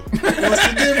 What's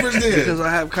the difference then? Because I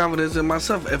have confidence in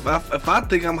myself. If I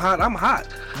think I'm hot, I'm hot.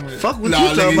 Fuck what you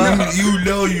talking about. You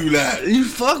know you not. You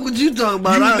fuck what you talking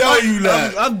about. You know you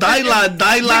not. I'm die-line,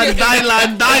 nigga.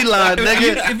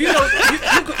 If you know,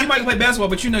 you might play basketball,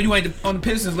 but you know you ain't on the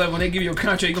Pistons level. When they give you a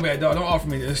contract, you gonna be like, dog, don't offer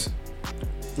me this.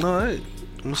 No, hey, I'm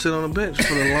gonna sit on the bench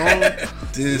for the long.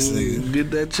 This nigga.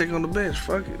 Get that check on the bench.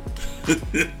 Fuck it.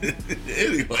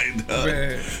 Anyway, dog.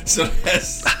 Man. So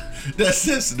that's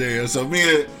that scenario. So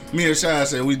me and Sean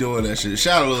said we doing that shit.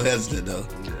 Sean a little hesitant though.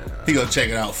 Yeah, He gonna check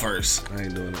it out first. I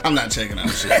ain't doing that. I'm not checking out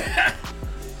shit.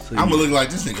 I'm gonna look like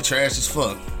this nigga trash as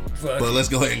fuck. But let's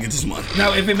go ahead and get this money.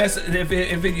 Now, if it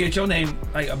get your name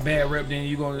like a bad rep, then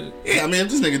you gonna. Yeah, I mean,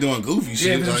 if this nigga doing goofy shit,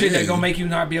 Yeah, if it's some shit that's yeah. gonna make you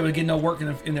not be able to get no work in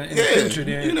the future,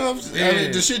 then You know, I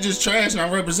mean, the shit just trash, and I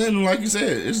represent them like you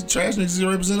said. It's trash niggas you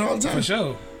represent all the time. for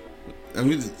sure. I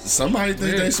mean, somebody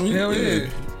think they sweet. Hell yeah.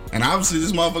 And obviously,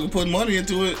 this motherfucker putting money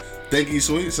into it, think he's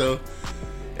sweet. So,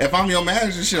 if I'm your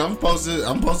manager, shit, I'm supposed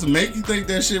to make you think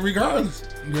that shit regardless.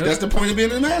 Yep. That's the point of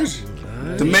being a manager.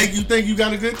 To make you think you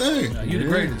got a good thing. You the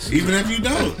greatest. Even if you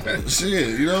don't.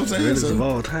 Shit, you know what I'm saying? Greatest So- of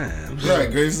all time. Right,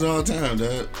 greatest of all time,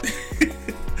 dog.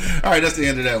 All right, that's the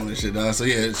end of that one and shit, dog. So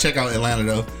yeah, check out Atlanta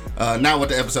though. Not what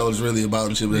the episode is really about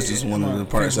and shit, but that's just one of the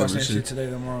parts of it. Shit. Today,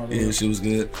 tomorrow, Yeah, shit was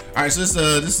good. All right, so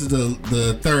this is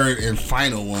the third and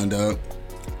final one, dog.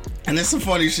 And it's some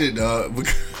funny shit, dog,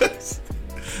 because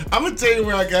I'm gonna tell you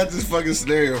where I got this fucking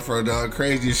scenario from, dog.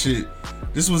 Crazy as shit.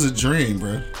 This was a dream,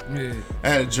 bro. Yeah. I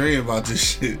had a dream about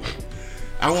this shit.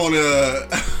 I won't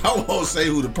say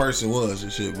who the person was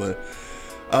and shit, but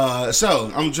so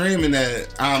I'm dreaming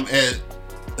that I'm at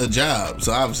a job.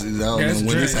 So obviously I don't know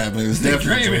when this happened. It's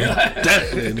definitely a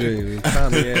dream.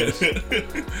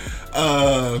 Definitely.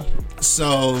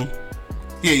 So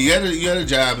yeah, you had a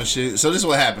job and shit. So this is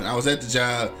what happened. I was at the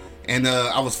job and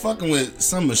I was fucking with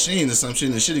some machine or some shit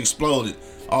and the shit exploded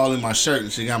all in my shirt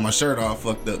and shit, got my shirt all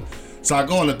fucked up. So I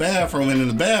go in the bathroom and in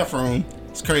the bathroom,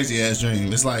 it's a crazy ass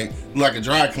dream. It's like a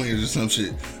dry cleaner or some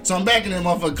shit. So I'm back in that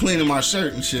motherfucker cleaning my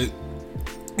shirt and shit.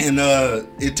 And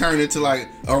it turned into like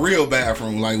a real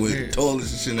bathroom, like with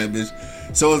toilets and shit in that bitch.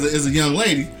 So it's a young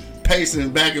lady pacing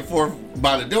back and forth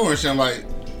by the door and shit. I'm like,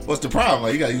 what's the problem?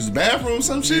 Like, you gotta use the bathroom or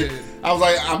some shit? Yeah. I was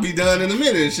like, I'll be done in a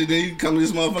minute and shit. Then you come to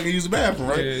this motherfucker and use the bathroom,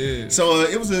 right? Yeah. So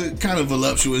it was a kind of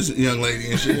voluptuous young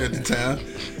lady and shit at the time.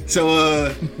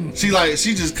 So she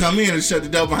just come in and shut the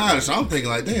door behind her. So I'm thinking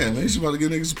like, damn, man, she about to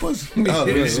get niggas some pussy. Oh,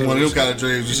 this is one of them kind of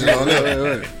dreams and shit on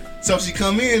that. So she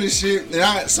come in and shit, and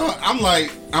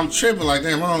I'm tripping like,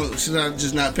 damn, should I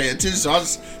just not pay attention? So I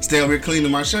just stay over here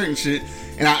cleaning my shirt and shit.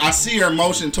 And I see her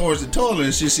motion towards the toilet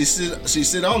and she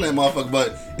sit on that motherfucker,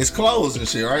 but it's closed and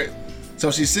shit, right?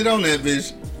 So she sit on that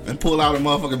bitch and pull out a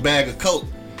motherfucking bag of Coke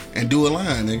and do a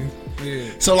line, nigga.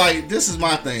 Yeah. So like, this is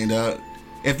my thing, dog.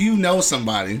 If you know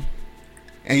somebody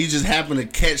and you just happen to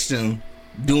catch them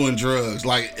doing drugs,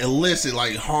 like illicit,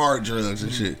 like hard drugs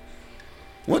and shit,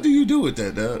 what do you do with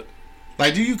that, dog?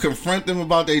 Like, do you confront them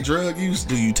about their drug use?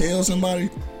 Do you tell somebody?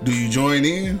 Do you join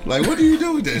in? Like, what do you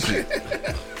do with that shit?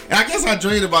 And I guess I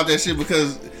dreamed about that shit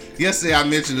because yesterday I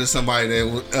mentioned to somebody that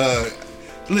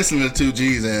listening to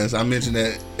 2G's ass, I mentioned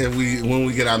that when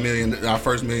we get our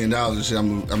first $1 million and shit,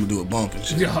 I'm gonna do a bump and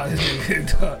shit. I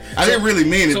didn't really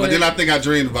mean it, but then I think I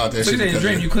dreamed about that shit. So you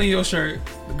dream, you clean your shirt,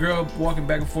 the girl walking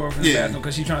back and forth in the bathroom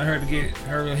because she's trying to hurry to get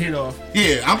her hit off.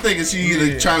 Yeah, I'm thinking she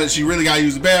either she really gotta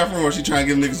use the bathroom or she trying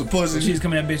to give niggas some pussy. So she's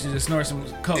coming at bitches to snort some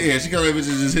coke. Yeah, she coming at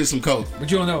bitches to just hit some coke. But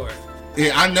you don't know her.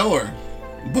 Yeah, I know her.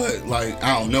 But like,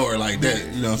 I don't know her like that.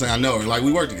 You know what I'm saying? I know her. Like,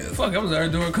 we work together. Fuck, I was her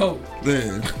doing coke.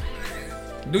 Yeah.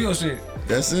 Do your shit.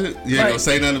 That's it. You ain't gonna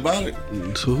say nothing about it?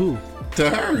 To who?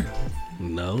 To her.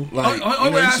 No. Like,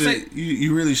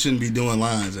 you really shouldn't be doing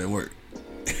lines at work.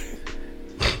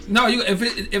 No, if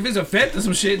it's affecting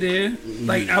some shit, then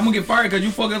like I'm gonna get fired because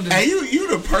you fuck up the. Hey, you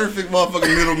the perfect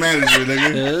motherfucking middle manager,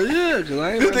 nigga. Hell yeah, because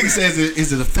I ain't. This nigga says,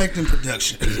 is it affecting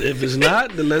production? If it's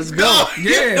not, then let's go.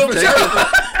 Yeah, for sure.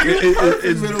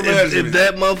 If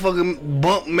that motherfucking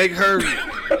bump make her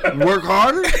work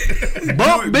harder,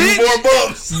 bump, bitch. Do more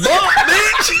bumps. Bump,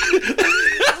 bitch.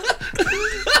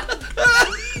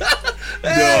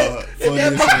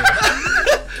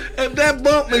 If that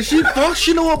bump is she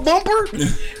functional a bumper?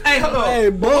 Hey, hold on. Hey,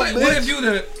 bump, what if you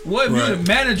the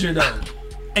manager though,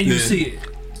 and you see it,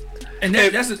 and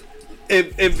that's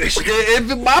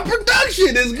if my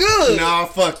production is good. Nah,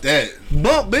 fuck that.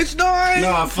 Bump, bitch, no, I ain't.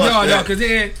 Nah, fuck that. No, because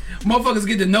then motherfuckers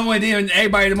get to know it, then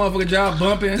everybody at the motherfucking job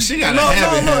bumping. She gotta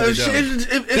have it.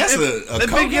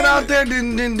 If they get out there,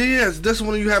 then yes, that's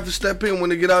when you have to step in when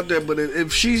they get out there. But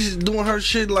if she's doing her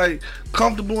shit like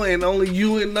comfortable and only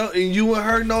you and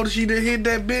her know that she done hit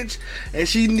that bitch and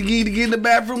she need to get in the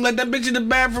bathroom, let that bitch in the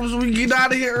bathroom so we can get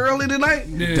out of here early tonight.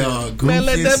 Yeah. Dog, man,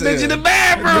 let that bitch in the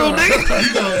bathroom,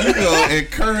 nigga. You gonna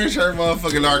encourage her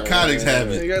motherfucking narcotics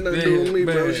habit. Ain't got nothing to do with me,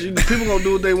 bro. People gonna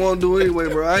do what they want to do anyway,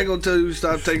 bro. I ain't gonna tell you to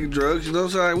stop taking drugs. You know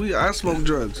what I'm saying? I smoke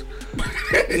drugs.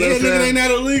 Nigga ain't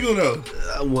that illegal though.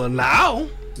 Well, now.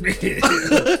 They've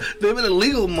been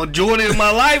illegal majority of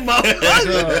my life, bro.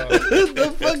 What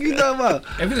the fuck you talking about?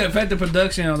 If it affect the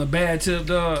production on a bad tip,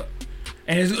 dog,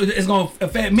 and it's gonna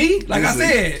affect me, like I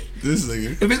said. This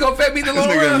nigga. If it's gonna affect me in the long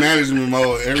run. This nigga in management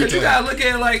mode every time. You gotta look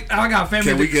at it like, I got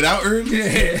family. Can we get out early?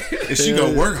 Yeah. Is she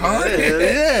gonna work hard?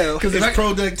 Yeah. Because it's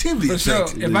productivity. For sure.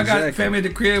 If I got family at the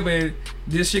crib and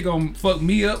this shit gonna fuck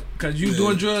me up because you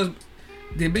doing drugs,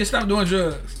 then bitch stop doing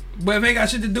drugs. But if it ain't got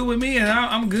shit to do with me and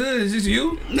I'm good, it's just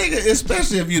you. Nigga,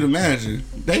 especially if you the manager.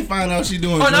 They find out she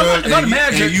doing drugs if I'm the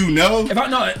manager, and you know. If I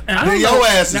know, and I then don't know. Your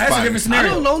ass is that's a different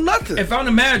scenario. I don't know nothing. If I'm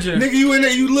the manager. Nigga, you in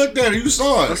there, you looked at her, you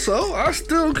saw it. So, I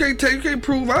still can't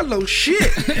prove I know shit.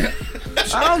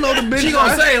 I don't know the bitch. She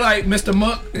gonna say like, Mr.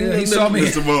 Monk, he saw me.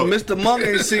 Mr. Monk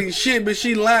ain't seen shit, but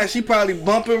she lying. She probably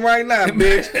bumping right now,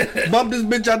 bitch. Bump this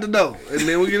bitch out the door. And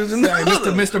then we get into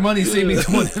Mr. Money see me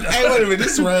doing it. Hey, wait a minute,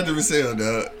 this is random as hell,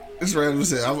 dog. It's random as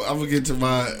hell. I'm gonna get to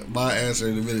my answer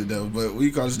in a minute though. But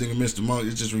we call this nigga Mr. Monk.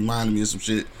 It just reminded me of some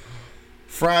shit.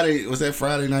 Friday, was that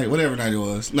Friday night? Whatever night it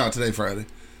was. No, today Friday.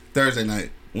 Thursday night.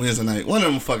 Wednesday night. One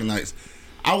of them fucking nights.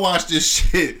 I watched this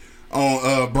shit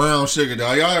on Brown Sugar,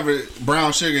 dog. Y'all ever...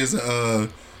 Brown Sugar is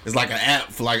like an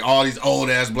app for like all these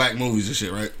old ass black movies and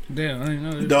shit, right? Damn, I didn't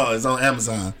know that. Dog, it's on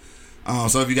Amazon.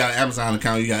 So if you got an Amazon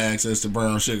account, you got access to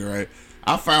Brown Sugar, right?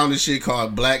 I found this shit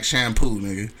called Black Shampoo,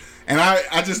 nigga. And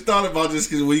I just thought about this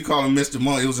because when you call him Mr.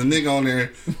 Monk, it was a nigga on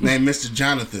there named Mr.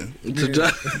 Jonathan.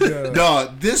 Yeah.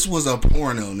 Dog, this was a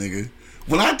porno, nigga.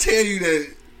 When I tell you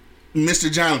that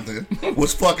Mr. Jonathan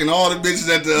was fucking all the bitches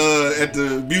at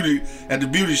the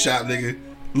beauty shop, nigga.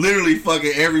 Literally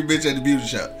fucking every bitch at the beauty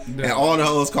shop. Yeah. And all the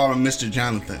hoes call him Mr.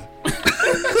 Jonathan.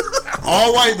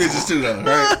 All white bitches too though,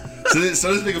 right? So this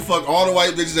nigga fucked all the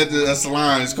white bitches at the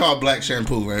salon. It's called Black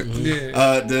Shampoo, right?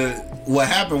 Yeah. What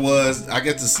happened was, I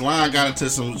guess the salon got into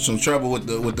some trouble with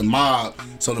the mob.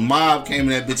 So the mob came in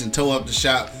that bitch and tore up the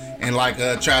shop and like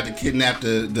tried to kidnap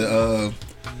the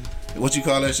what you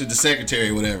call that shit, the secretary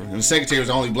or whatever. And the secretary was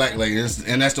the only black lady,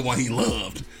 and that's the one he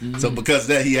loved. Mm-hmm. So because of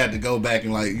that, he had to go back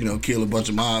and like, you know, kill a bunch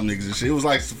of mob niggas and shit. It was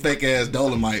like some fake ass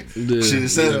Dolomite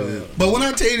shit. Yeah. But when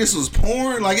I tell you this was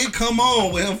porn, like it come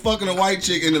on with him fucking a white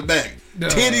chick in the back.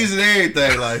 Titties and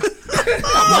everything, like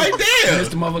I'm like, damn. That's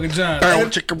the motherfucking John.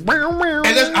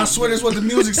 And I swear that's what the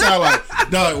music sound like.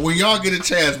 Dog, when y'all get a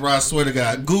chance, bro, I swear to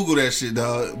God, Google that shit,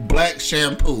 dog. Black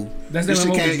Shampoo. That's the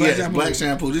movie. Yes, Black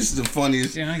Shampoo. This is the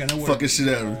funniest fucking shit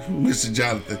ever, Mr.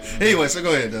 Jonathan. Anyway, so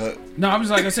go ahead, dog. No, I'm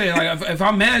just like I said, like if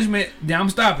I'm management, then I'm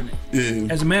stopping it.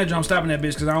 Yeah. As a manager, I'm stopping that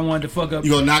bitch because I don't want it to fuck up.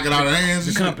 You gonna knock it out of hands?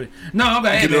 The company. No, I'm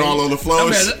like, hey, get it all on the floor.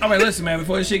 I'm like, listen, man,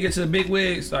 before this shit gets to the big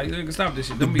wigs, like, you can stop this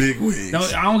shit. Big wigs.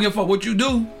 I don't give a fuck what you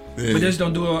do, but just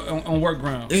don't do it on work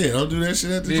grounds. Yeah, don't do that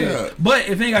shit at the job. But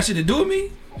if it ain't got shit to do with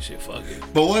me, shit, fuck it.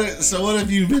 But what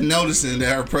if you've been noticing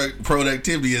that her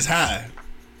productivity is high?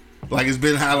 Like it's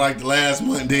been high like the last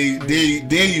month. Then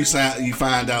you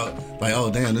find out like,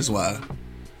 oh damn, this is why.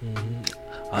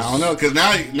 Mm-hmm. I don't know, cause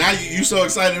now you so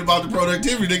excited about the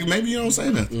productivity, nigga. Maybe you don't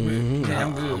say nothing. Mm-hmm. Yeah,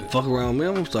 I'm good. Fuck around me,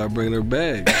 I'm gonna start bringing her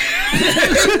bag.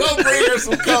 Go bring her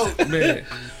some coke, man.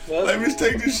 Let me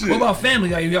take this shit. What about family?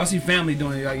 Like, if y'all see family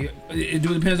doing it, like, it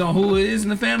depends on who it is in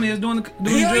the family that's doing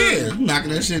yeah,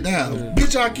 knocking that shit down. Yeah.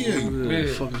 Bitch, I'll kill you.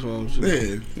 Yeah. Fuck is wrong with you?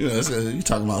 Yeah, you know, you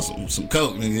talking about some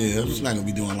coke, nigga. Yeah, I'm just not gonna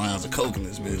be doing lines of coke in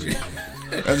this bitch.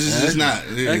 That's just not.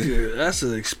 Yeah. That's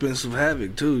an expensive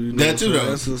habit too. You know that too,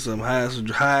 though. That's some highest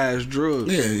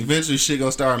drugs. Yeah, eventually shit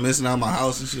gonna start missing out my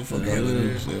house and shit. Fuck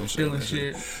out stealing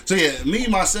shit. So yeah, me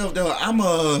myself though,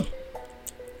 I'm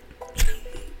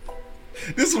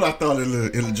this is what I thought in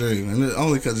the dream, and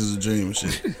only because it's a dream and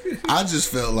shit. I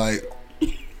just felt like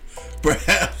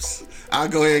perhaps I'll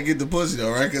go ahead and get the pussy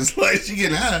though, right? Because like she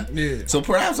getting high. Yeah. So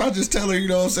perhaps I'll just tell her, you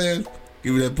know what I'm saying?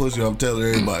 Give me that pussy, I'm telling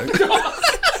everybody.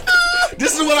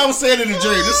 This is what I was saying in the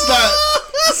dream. This is not.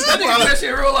 That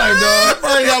shit real life, dog.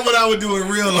 Probably not what I would do in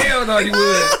real life. Hell no, you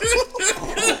would.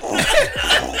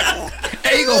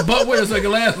 Hey, you gonna butt with us so it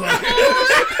can last long.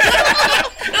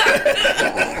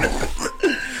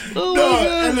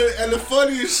 No, And the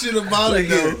funniest shit about it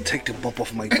though, take the bump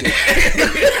off my dick.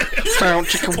 Brown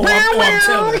chicken.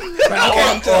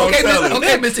 I'm telling.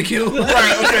 Okay, Mr. Q.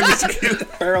 Right, okay, Mr. Q.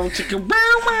 Brown chicken.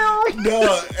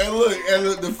 Dog, and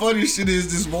look, the funny shit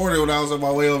is this morning when I was on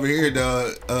my way over here,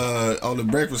 dog, on the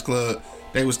Breakfast Club,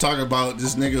 they was talking about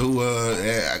this nigga who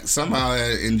somehow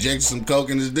had injected some coke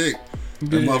in his dick.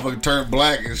 That motherfucker turned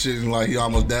black and shit, and like he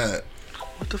almost died.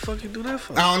 What the fuck you do that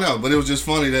for? I don't know, but it was just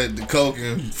funny that the coke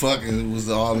and fucking was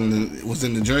all in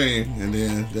the dream, and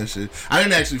then that shit. I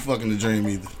didn't actually fuck in the dream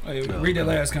either. Hey, read that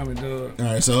last comment, dog. All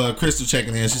right, so Crystal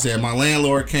checking in. She said my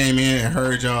landlord came in and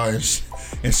heard y'all, and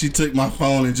she took my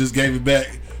phone and just gave it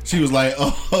back. She was like,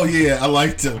 "Oh yeah, I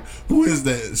liked him. Who is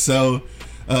that?" So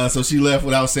she left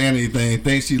without saying anything.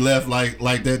 Think she left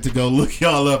like that to go look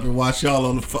y'all up and watch y'all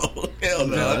on the phone. Hell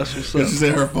no. That's what's up. She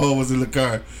said her phone was in the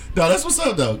car. No, that's what's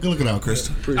up though. Good looking out,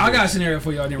 Crystal. I got a scenario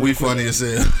for y'all. We funny as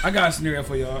hell. I got a scenario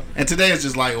for y'all. And today is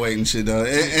just lightweight and shit though.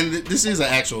 And this is an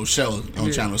actual show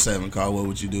on Channel 7 called What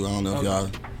Would You Do? I don't know if y'all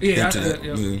into that.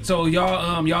 Yeah. So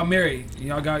y'all married.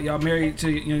 Y'all married to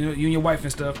you and your wife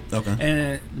and stuff. Okay.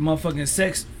 And the motherfucking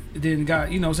sex didn't got,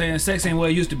 sex ain't what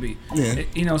it used to be. Yeah.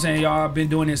 Y'all been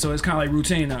doing it, so it's kind of like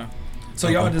routine now. So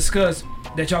y'all discuss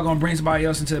that y'all gonna bring somebody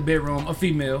else into the bedroom, a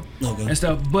female, and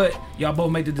stuff. But y'all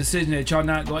both make the decision that y'all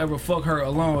not gonna ever fuck her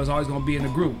alone. It's always gonna be in a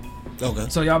group. Okay.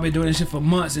 So y'all been doing this shit for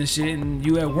months and shit, and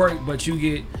you at work, but you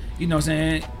get, you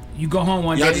go home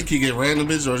one day. Y'all just keep getting random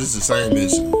bitches, or just the same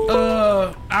bitch?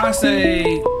 I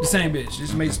say the same bitch.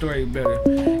 Just to make the story better.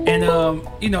 And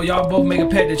y'all both make a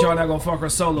pact that y'all not gonna fuck her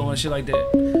solo and shit like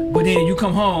that. But then you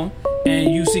come home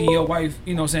and you see your wife,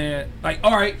 like,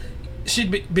 all right,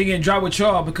 shit be getting dry with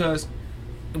y'all because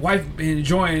the wife been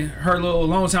enjoying her little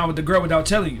alone time with the girl without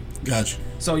telling you. Gotcha.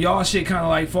 So y'all shit kind of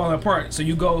like falling apart. So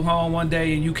you go home one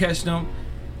day and you catch them.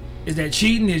 Is that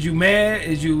cheating? Is you mad?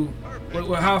 Is you...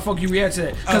 how the fuck you react to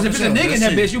that? Because if it's a nigga in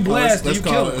that bitch, you blast and you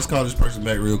kill him. Let's call this person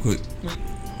back real quick.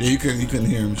 Yeah, you couldn't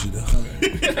hear him shit though.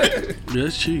 Yeah,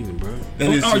 it's cheating, bro.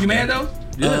 Oh, you mad though?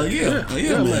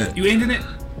 Yeah, man. You ending it?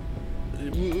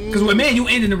 Because with man, you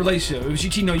ending the relationship. If she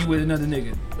cheating on you with another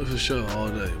nigga. For sure, all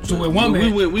day. So with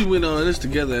woman, we went on this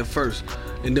together at first,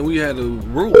 and then we had a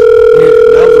rule.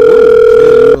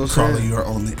 That was a rule. Calling you are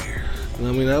on the air. I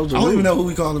mean, that was a rule. I don't even know who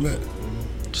we called him at.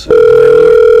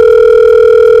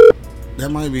 That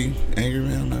might be Angry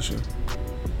Man, I'm not sure.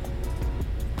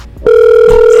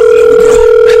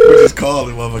 We just called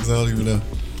him, motherfuckers. I don't even know.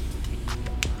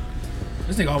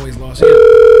 This nigga always lost.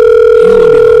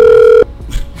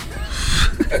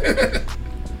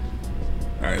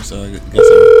 Alright, so I guess I'll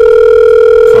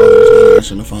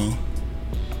call the phone.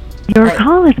 Your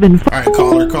call has been.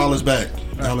 Alright, call us back.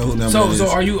 I don't know who number it is. So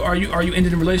are you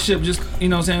ending the relationship? Just what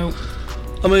I'm saying.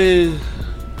 I mean,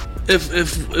 if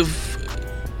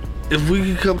we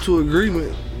can come to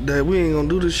agreement that we ain't gonna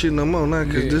do this shit no more, not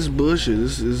because this bullshit,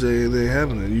 this ain't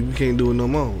happening. You can't do it no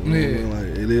more. You know what I mean? Like,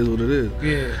 it is what it is.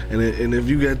 Yeah. And if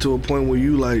you get to a point where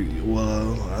you like,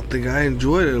 well, I think I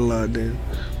enjoyed it a lot, then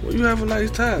well, you have a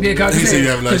nice time. Yeah,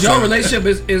 because your relationship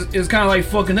is kind of like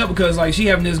fucking up because like she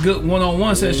having this good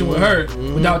one-on-one session with her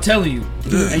without telling you,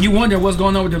 and you wonder what's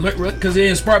going on with the because it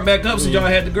didn't spark back up. So y'all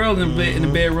had the girl in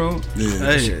the bedroom. Yeah.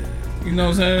 Hey. You know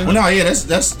what I'm saying? Well, no, yeah,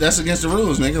 that's against the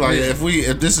rules, nigga. Like if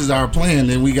this is our plan,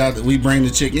 then we bring the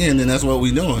chick in, then that's what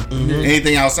we doing.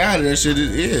 Anything outside of that shit,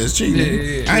 it's cheating.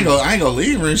 Yeah. I ain't gonna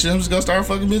leave her and shit. I'm just gonna start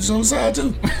fucking bitches on the side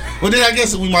too. Well, then I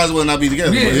guess we might as well not be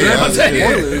together. Pointless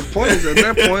at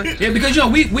that point. Yeah, because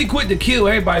we quit to kill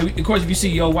everybody. Of course, if you see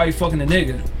your wife fucking a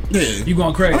nigga, you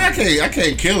going crazy. I mean, I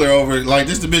can't kill her over like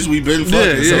this. The bitch we been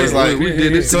fucking. So it's like we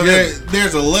did it. So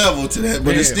there's a level to that,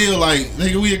 but it's still like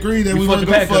nigga, we agreed that we want to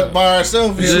go fuck by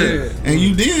ourselves and shit, and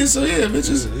you did. So yeah,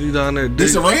 bitches, you down there.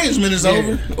 This arrangement is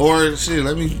over, or shit.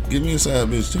 Give me a side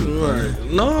bitch too. Right.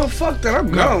 No, fuck that.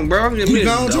 I'm gone, bro. I'm getting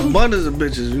abundance of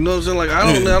bitches. You know what I'm saying? Like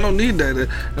I don't need that, and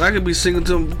I could be singing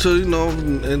to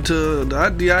into the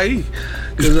DIE.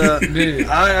 Cause I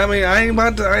mean I ain't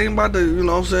about to you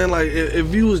know what I'm saying, like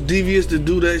if you was devious to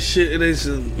do that shit, it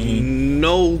ain't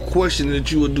no question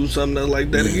that you would do something like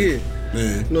that again. You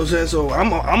know what I'm saying? So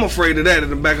I'm afraid of that in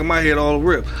the back of my head all the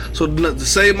rip. So to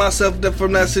save myself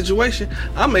from that situation,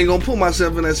 I ain't gonna put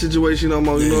myself in that situation no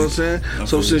more. You know what I'm saying?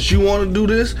 So since you want to do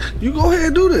this, you go ahead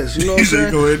and do this. You know what I'm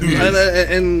saying? Go ahead and do this.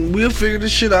 And we'll figure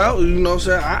this shit out. You know what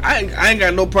I'm saying? I ain't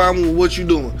got no problem with what you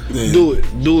doing. Do it,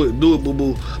 boo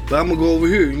boo. But I'm gonna go over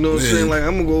here. You know what I'm saying? Like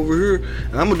I'm gonna go over here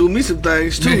and I'm gonna do me some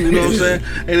things too. You know what I'm saying?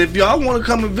 And if y'all want to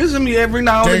come and visit me every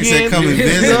now and again, come and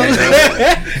visit.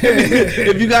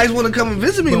 If you guys want to come and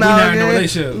visit me now and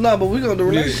again, no, but the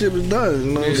relationship is done.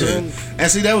 You know what I'm saying?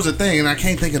 And see, that was the thing, and I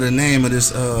can't think of the name of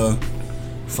this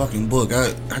fucking book.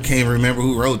 I can't even remember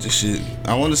who wrote this shit.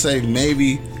 I want to say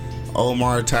maybe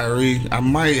Omar Tyree. I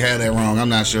might have that wrong. I'm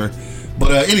not sure.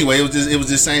 But anyway, it was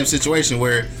this same situation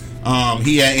where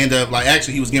he had ended up like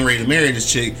actually he was getting ready to marry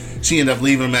this chick. She ended up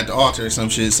leaving him at the altar or some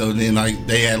shit. So then like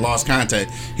they had lost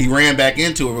contact. He ran back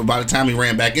into her, but by the time he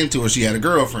ran back into her, she had a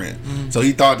girlfriend. So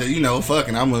he thought that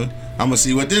fucking I'm gonna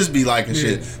see what this be like and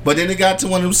shit. But then it got to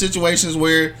one of them situations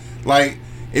where like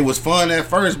it was fun at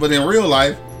first, but in real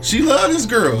life she loved this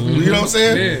girl. You know what I'm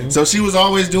saying? So she was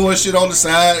always doing shit on the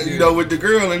side, with the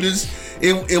girl, and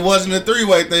it wasn't a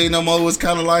 3-way thing no more. It was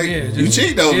kind of like you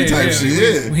cheat over type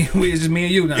shit. We just me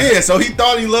and you now. Yeah, so he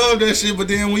thought he loved that shit, but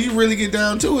then when you really get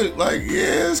down to it, like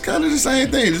it's kind of the same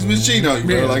thing. This bitch cheating on you,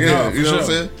 bro. Like you know what I'm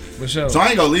saying? For sure. So I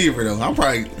ain't gonna leave her though. I'm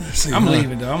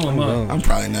leaving though. I'm with Mom. I'm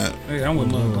probably not. Hey, I'm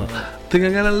with Mom. Think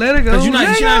I gotta let it go. Cause she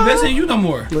not investing in you no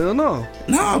more. Well, no.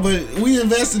 Nah, but we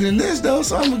invested in this though,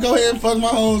 so I'm gonna go ahead and fuck my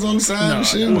hoes on the side and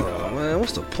shit. No, man,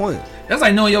 what's the point? That's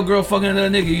like knowing your girl fucking another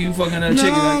nigga, you fucking another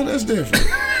chick. No, that's different.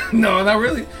 No, not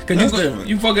really. Cause different.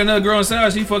 You fucking another girl on the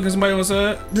side, she fucking somebody on the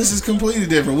side. This is completely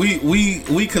different.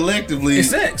 We collectively. It's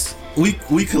sex. We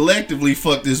collectively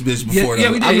fucked this bitch before.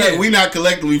 Yeah, we did. We not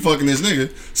collectively fucking this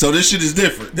nigga. So this shit is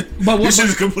different. This shit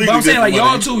is completely different. But I'm saying like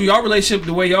y'all too, y'all relationship,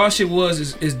 the way y'all shit was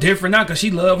is different now, cause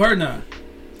she love her now.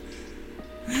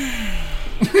 But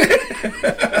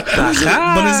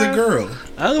it's a girl.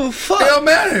 I don't fuck. It don't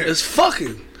matter. It's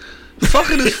fucking.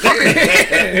 Fucking is fucking.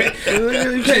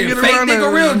 You can't get around nigga,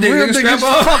 that. Real nigga strap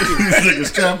on. This nigga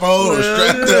strap on or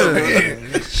strapped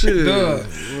up. Shit. Duh.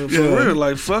 For real,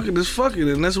 like fucking is fucking,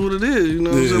 and that's what it is. You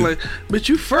know what I'm saying? Like, bitch,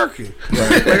 you furking.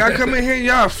 Right. Like I come in here,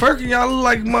 y'all furking, y'all look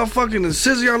like motherfucking and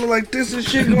scissor, y'all look like this and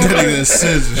shit.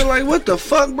 They're like, what the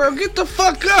fuck, bro? Get the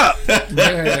fuck up.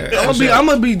 I'm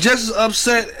gonna be just as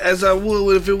upset as I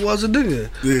would if it was a nigga.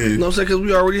 Yeah. You know what I'm saying? Because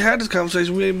we already had this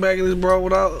conversation. We ain't back in this bro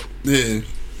without. Yeah.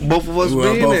 Both of us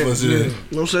being there. You know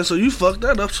what I'm saying? So you fucked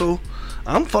that up, so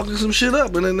I'm fucking some shit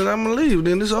up, and then I'm gonna leave.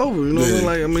 Then it's over. You know what I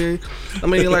mean? Like I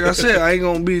mean, like I said, I ain't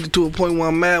gonna be to a point where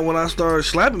I'm mad when I start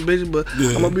slapping bitches, but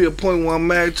I'm gonna be a point where I'm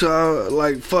mad till I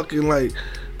like fucking like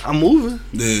I'm moving.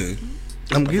 Yeah.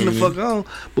 I'm getting the fuck on,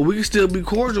 but we can still be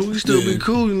cordial. We can still be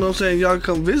cool. You know what I'm saying? Y'all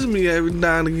come visit me every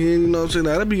now and again. You know what I'm saying?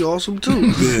 That'd be awesome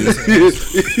too. That'd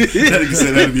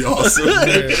be awesome.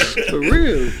 For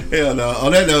real. Hell no.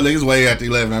 On that note, niggas way after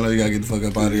 11. I know you gotta get the fuck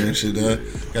up out of here and shit.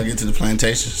 Gotta get to the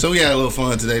plantation. So we had a little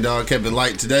fun today, dog. Kept it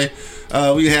light today.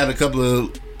 We had a couple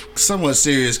of somewhat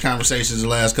serious conversations the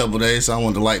last couple of days, so I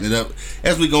wanted to lighten it up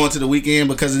as we go into the weekend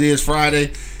because it is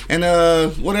Friday. And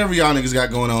whatever y'all niggas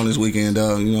got going on this weekend,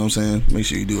 you know what I'm saying? Make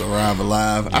sure you do Arrive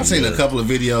Alive. I've seen a couple of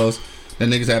videos that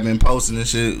niggas have been posting and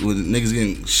shit with niggas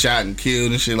getting shot and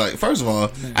killed and shit. Like, first of all,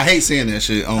 I hate seeing that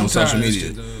shit on social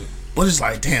media. But it's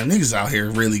like, damn, niggas out here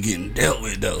really getting dealt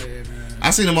with, though. Yeah,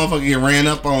 I seen a motherfucker get ran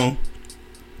up on.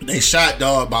 They shot,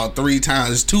 dog, about 3 times.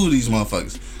 There's 2 of these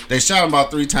motherfuckers. They shot him about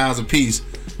 3 times a piece.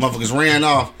 Motherfuckers ran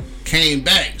off. Came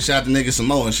back, shot the nigga some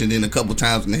more and shit, then a couple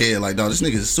times in the head. Like, dog, this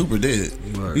nigga is super dead.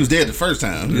 Right. He was dead the first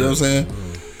time. You know what I'm saying?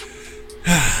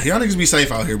 Y'all niggas be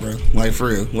safe out here, bro. Like, for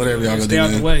real. Whatever y'all gonna do, man.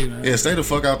 Stay out the way, man. Yeah, stay the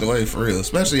fuck out the way, for real.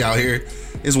 Especially out here.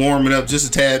 It's warming up just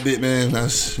a tad bit, man.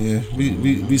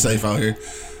 Be safe out here.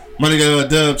 My nigga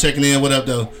Dub checking in. What up,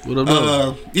 though? What up,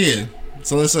 though? Yeah.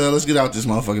 So let's get out this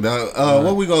motherfucker, dog.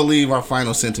 What we gonna leave our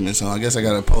final sentiments on? I guess I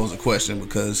gotta pose a question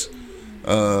because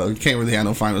you can't really have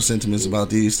no final sentiments about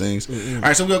these things. All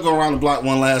right, so we're gonna go around the block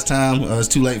one last time. It's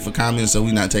too late for comments, so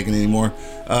we're not taking any more.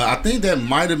 I think that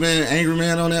might have been Angry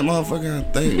Man on that motherfucker. I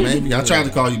think maybe. I tried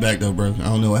to call you back though, bro. I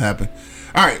don't know what happened.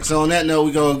 All right, so on that note,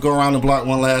 we go around the block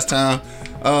one last time.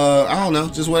 I don't know,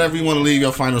 just whatever you want to leave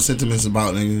your final sentiments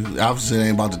about. Nigga. Obviously, it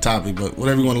ain't about the topic, but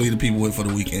whatever you want to leave the people with for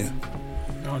the weekend.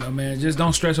 I don't know, man. Just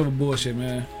don't stress over bullshit,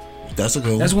 man. That's a good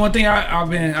one. That's one thing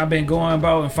I've been going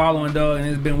about and following, dog, and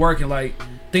it's been working. Like,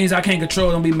 things I can't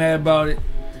control, don't be mad about it.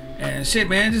 And shit,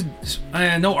 man, just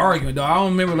no argument, dog. I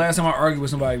don't remember last time I argued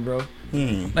with somebody, bro.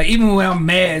 Like, even when I'm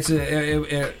mad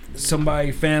to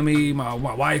somebody, family, my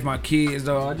wife, my kids,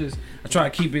 dog, I try to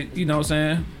keep it, you know what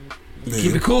I'm saying? Yeah.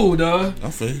 Keep it cool, dog. I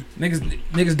feel you.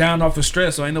 Niggas down off of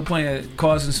stress, so ain't no point at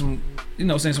causing some, you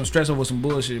know, saying some stress over some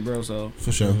bullshit, bro. So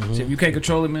for sure. So if you can't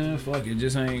control it, man, fuck it.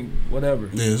 Just ain't whatever.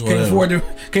 Yeah, it's whatever.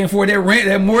 Can't afford that rent,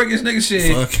 that mortgage, nigga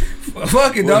shit.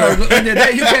 Fuck it, dog.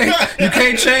 You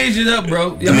can't change it up,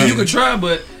 bro. I mean, you can try,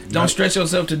 but don't stress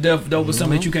yourself to death over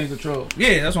something that you can't control.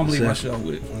 Yeah, that's what I'm leaving myself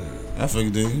with. I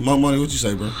figured, dude. More money, what you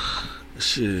say, bro?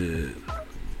 Shit,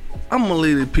 I'm gonna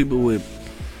leave the people with,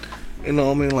 you know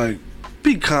what I mean, like,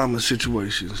 be calm in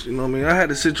situations. You know what I mean? I had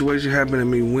a situation happen to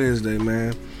me Wednesday,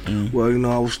 man. Well, you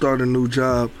know, I was starting a new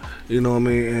job, you know what I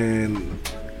mean, and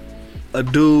a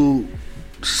dude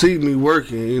see me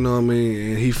working, you know what I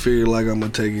mean, and he figured like I'm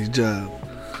gonna take his job.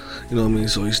 You know what I mean?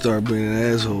 So he started being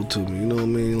an asshole to me. You know what I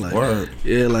mean? Like, word.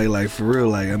 Yeah, like for real.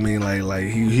 Like, I mean,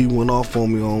 like he went off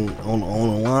on me on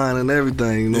the line and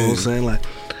everything. You know what I'm saying? Like,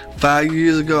 5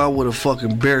 years ago, I would have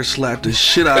fucking bear slapped the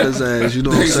shit out of his ass. You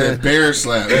know what I'm saying? Bear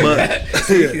slap. But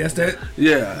that's that.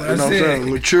 Yeah, you know what I'm saying?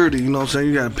 Maturity. You know what I'm saying?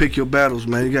 You gotta pick your battles,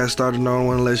 man. You gotta start to know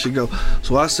when to let shit go.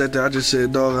 So I sat there. I just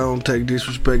said, dog, I don't take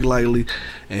disrespect lightly.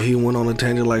 And he went on a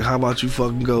tangent like, how about you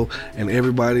fucking go? And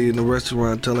everybody in the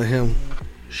restaurant telling him,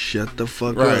 shut the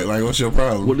fuck up. Right, like, what's your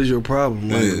problem? What is your problem?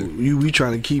 Like, we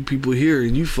trying to keep people here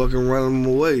and you fucking running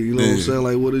them away. You know what I'm saying?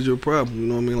 Like, what is your problem? You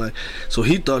know what I mean? Like, so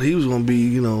he thought he was gonna be,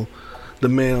 you know, the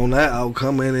man on that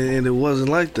outcome, and it wasn't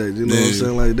like that. You know what I'm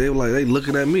saying? Like, they were like, they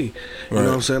looking at me. You know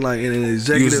what I'm saying? Like, in an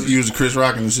executive. You was the Chris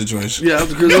Rock in the situation. Yeah, I was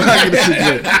the Chris Rock in the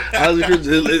situation. I was the Chris.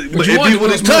 But if he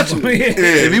would have touched me,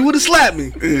 if he would have slapped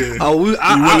me, I would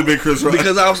have been Chris Rock.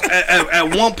 Because I was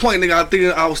at one point,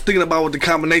 nigga, I was thinking about what the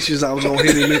combinations I was gonna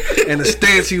hit him in, and the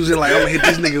stance he was in. Like, I'm gonna hit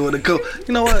this nigga with a coat.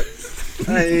 You know what?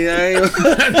 I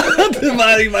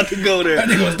ain't about to go there. I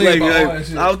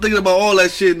was thinking about all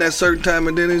that shit in that certain time,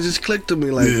 and then it just clicked to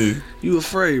me like, you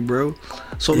afraid, bro.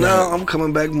 So now I'm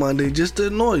coming back Monday just to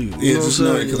annoy you. You know what I'm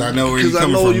saying? Because I know where you're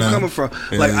coming from.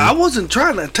 Yeah. Like, I wasn't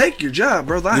trying to take your job,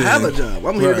 brother. I have a job.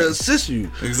 I'm here to assist you.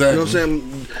 Exactly. You know what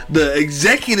I'm saying? The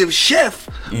executive chef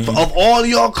of all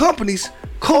y'all companies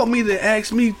called me to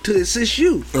ask me to assist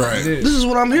you. Right. This is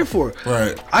what I'm here for.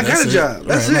 Right. I got a job.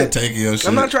 That's it. I'm not taking your shit.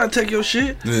 I'm not trying to take your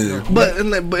shit. Yeah. But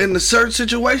in the certain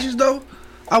situations though,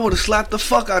 I would have slapped the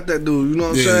fuck out that dude. You know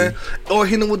what I'm saying? Or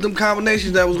hit him with them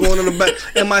combinations that was going in the back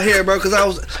in my hair, bro.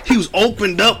 Because he was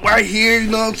opened up right here.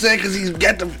 You know what I'm saying? Because he's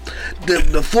got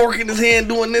the fork in his hand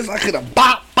doing this. I could have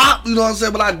bop. You know what I'm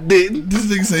saying? But I didn't. This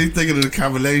nigga say he's thinking of the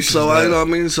combination. So you know what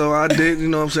I mean? So I did. You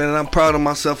know what I'm saying? And I'm proud of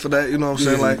myself for that. You know what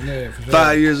I'm saying? Like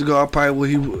 5 years ago, I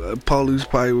probably police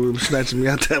probably would have snatched me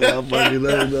out that motherfucker. You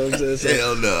know what I'm saying? So,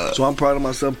 hell no. So I'm proud of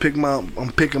myself.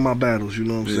 I'm picking my battles. You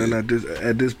know what I'm saying?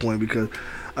 At this point, because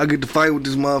I get to fight with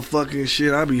this motherfucking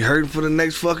shit. I be hurting for the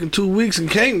next fucking 2 weeks and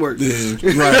can't work. Yeah,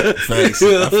 right. Facts.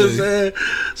 You know what I'm saying?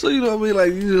 So you know what I mean?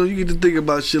 Like, you know, you get to think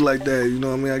about shit like that. You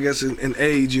know what I mean? I guess in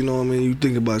age, you know what I mean? You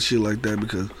think about shit like that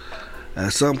because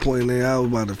at some point there, I was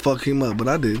about to fuck him up, but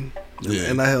I didn't. Yeah.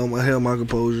 And I held my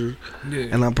composure. Yeah.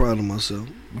 And I'm proud of myself.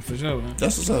 For sure, man.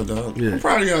 That's what's up, dog. Yeah. I'm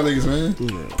proud of y'all niggas, man.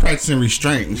 Yeah. Practicing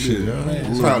restraint and shit, dog.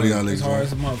 I'm proud of y'all niggas. It's hard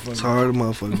as a motherfucker. It's hard as a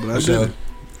motherfucker, but I did it.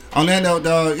 On that note,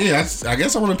 dog, I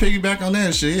guess I want to piggyback on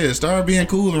that shit. Yeah, start being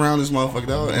cool around this motherfucker,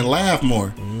 dog, and laugh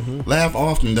more. Laugh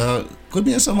often, dog. Quit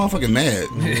being so motherfucking mad.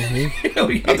 I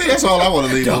think that's all I want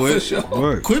to leave you with.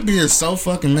 Sure. Quit being so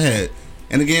fucking mad.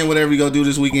 And again, whatever you go do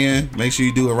this weekend, make sure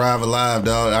you do Arrive Alive,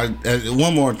 dog.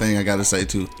 One more thing I got to say,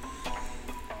 too.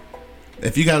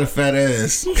 If you got a fat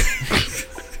ass,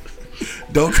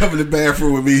 don't come in the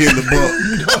bathroom with me hitting the bump.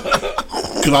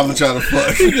 Because I'm going to try to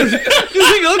fuck. He going to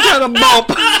try to bump.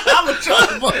 I'm going to try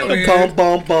to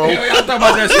bump. Bump. Y'all talking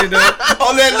about that shit, dog.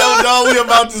 On that note, dog, we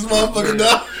about this motherfucker,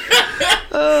 dog.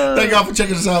 Thank y'all for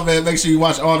checking us out, man. Make sure you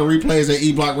watch all the replays at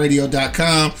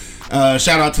eblockradio.com.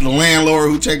 Shout out to the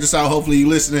landlord who checked us out. Hopefully you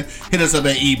listening. Hit us up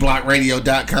at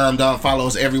eblockradio.com, dog. Follow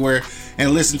us everywhere. And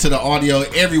listen to the audio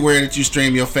everywhere that you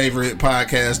stream your favorite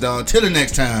podcast, dog. Till the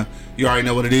next time, you already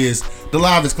know what it is. The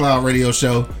Livest Cloud Radio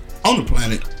Show on the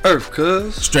planet Earth,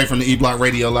 cuz. Straight from the E-Block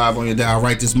Radio live on your dial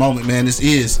right this moment, man. This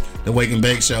is the Wake and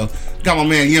Bake Show. Got my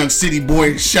man Young City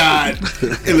Boy Shad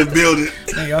in the building.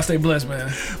 Hey, y'all stay blessed, man.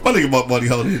 My nigga Buck Buddy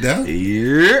holding it down.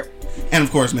 Yep. And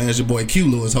of course, man, it's your boy Q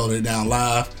Lewis holding it down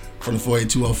live from the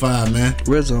 48205, man.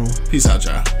 Red Zone. Peace out,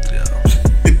 y'all.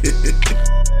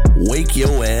 Wake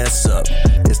your ass up.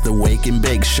 It's the Wake and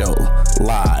Bake Show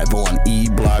live on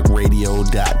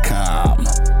eblockradio.com.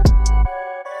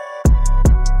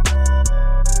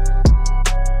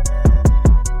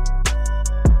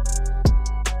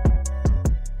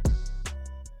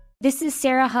 This is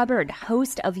Sarah Hubbard,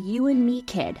 host of You and Me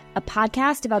Kid, a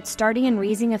podcast about starting and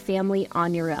raising a family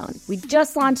on your own. We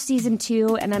just launched season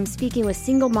 2, and I'm speaking with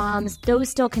single moms, those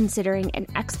still considering, and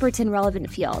experts in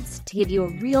relevant fields to give you a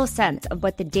real sense of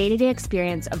what the day-to-day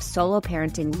experience of solo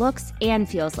parenting looks and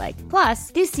feels like.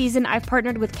 Plus, this season, I've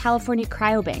partnered with California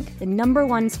Cryobank, the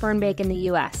 #1 sperm bank in the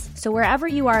U.S. So wherever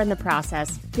you are in the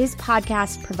process, this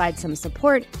podcast provides some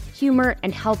support, humor,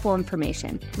 and helpful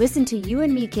information. Listen to You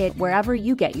and Me Kid wherever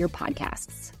you get your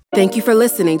podcasts. Thank you for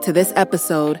listening to this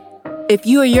episode. If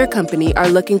you or your company are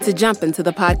looking to jump into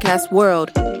the podcast world,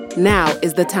 now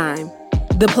is the time.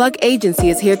 The Plug Agency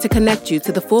is here to connect you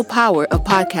to the full power of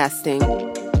podcasting.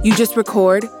 You just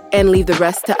record and leave the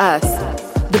rest to us.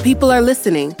 The people are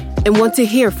listening, and want to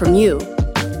hear from you.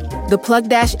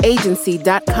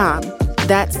 theplug-agency.com.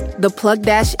 That's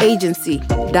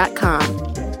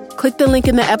theplug-agency.com. Click the link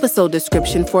in the episode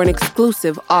description for an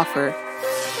exclusive offer.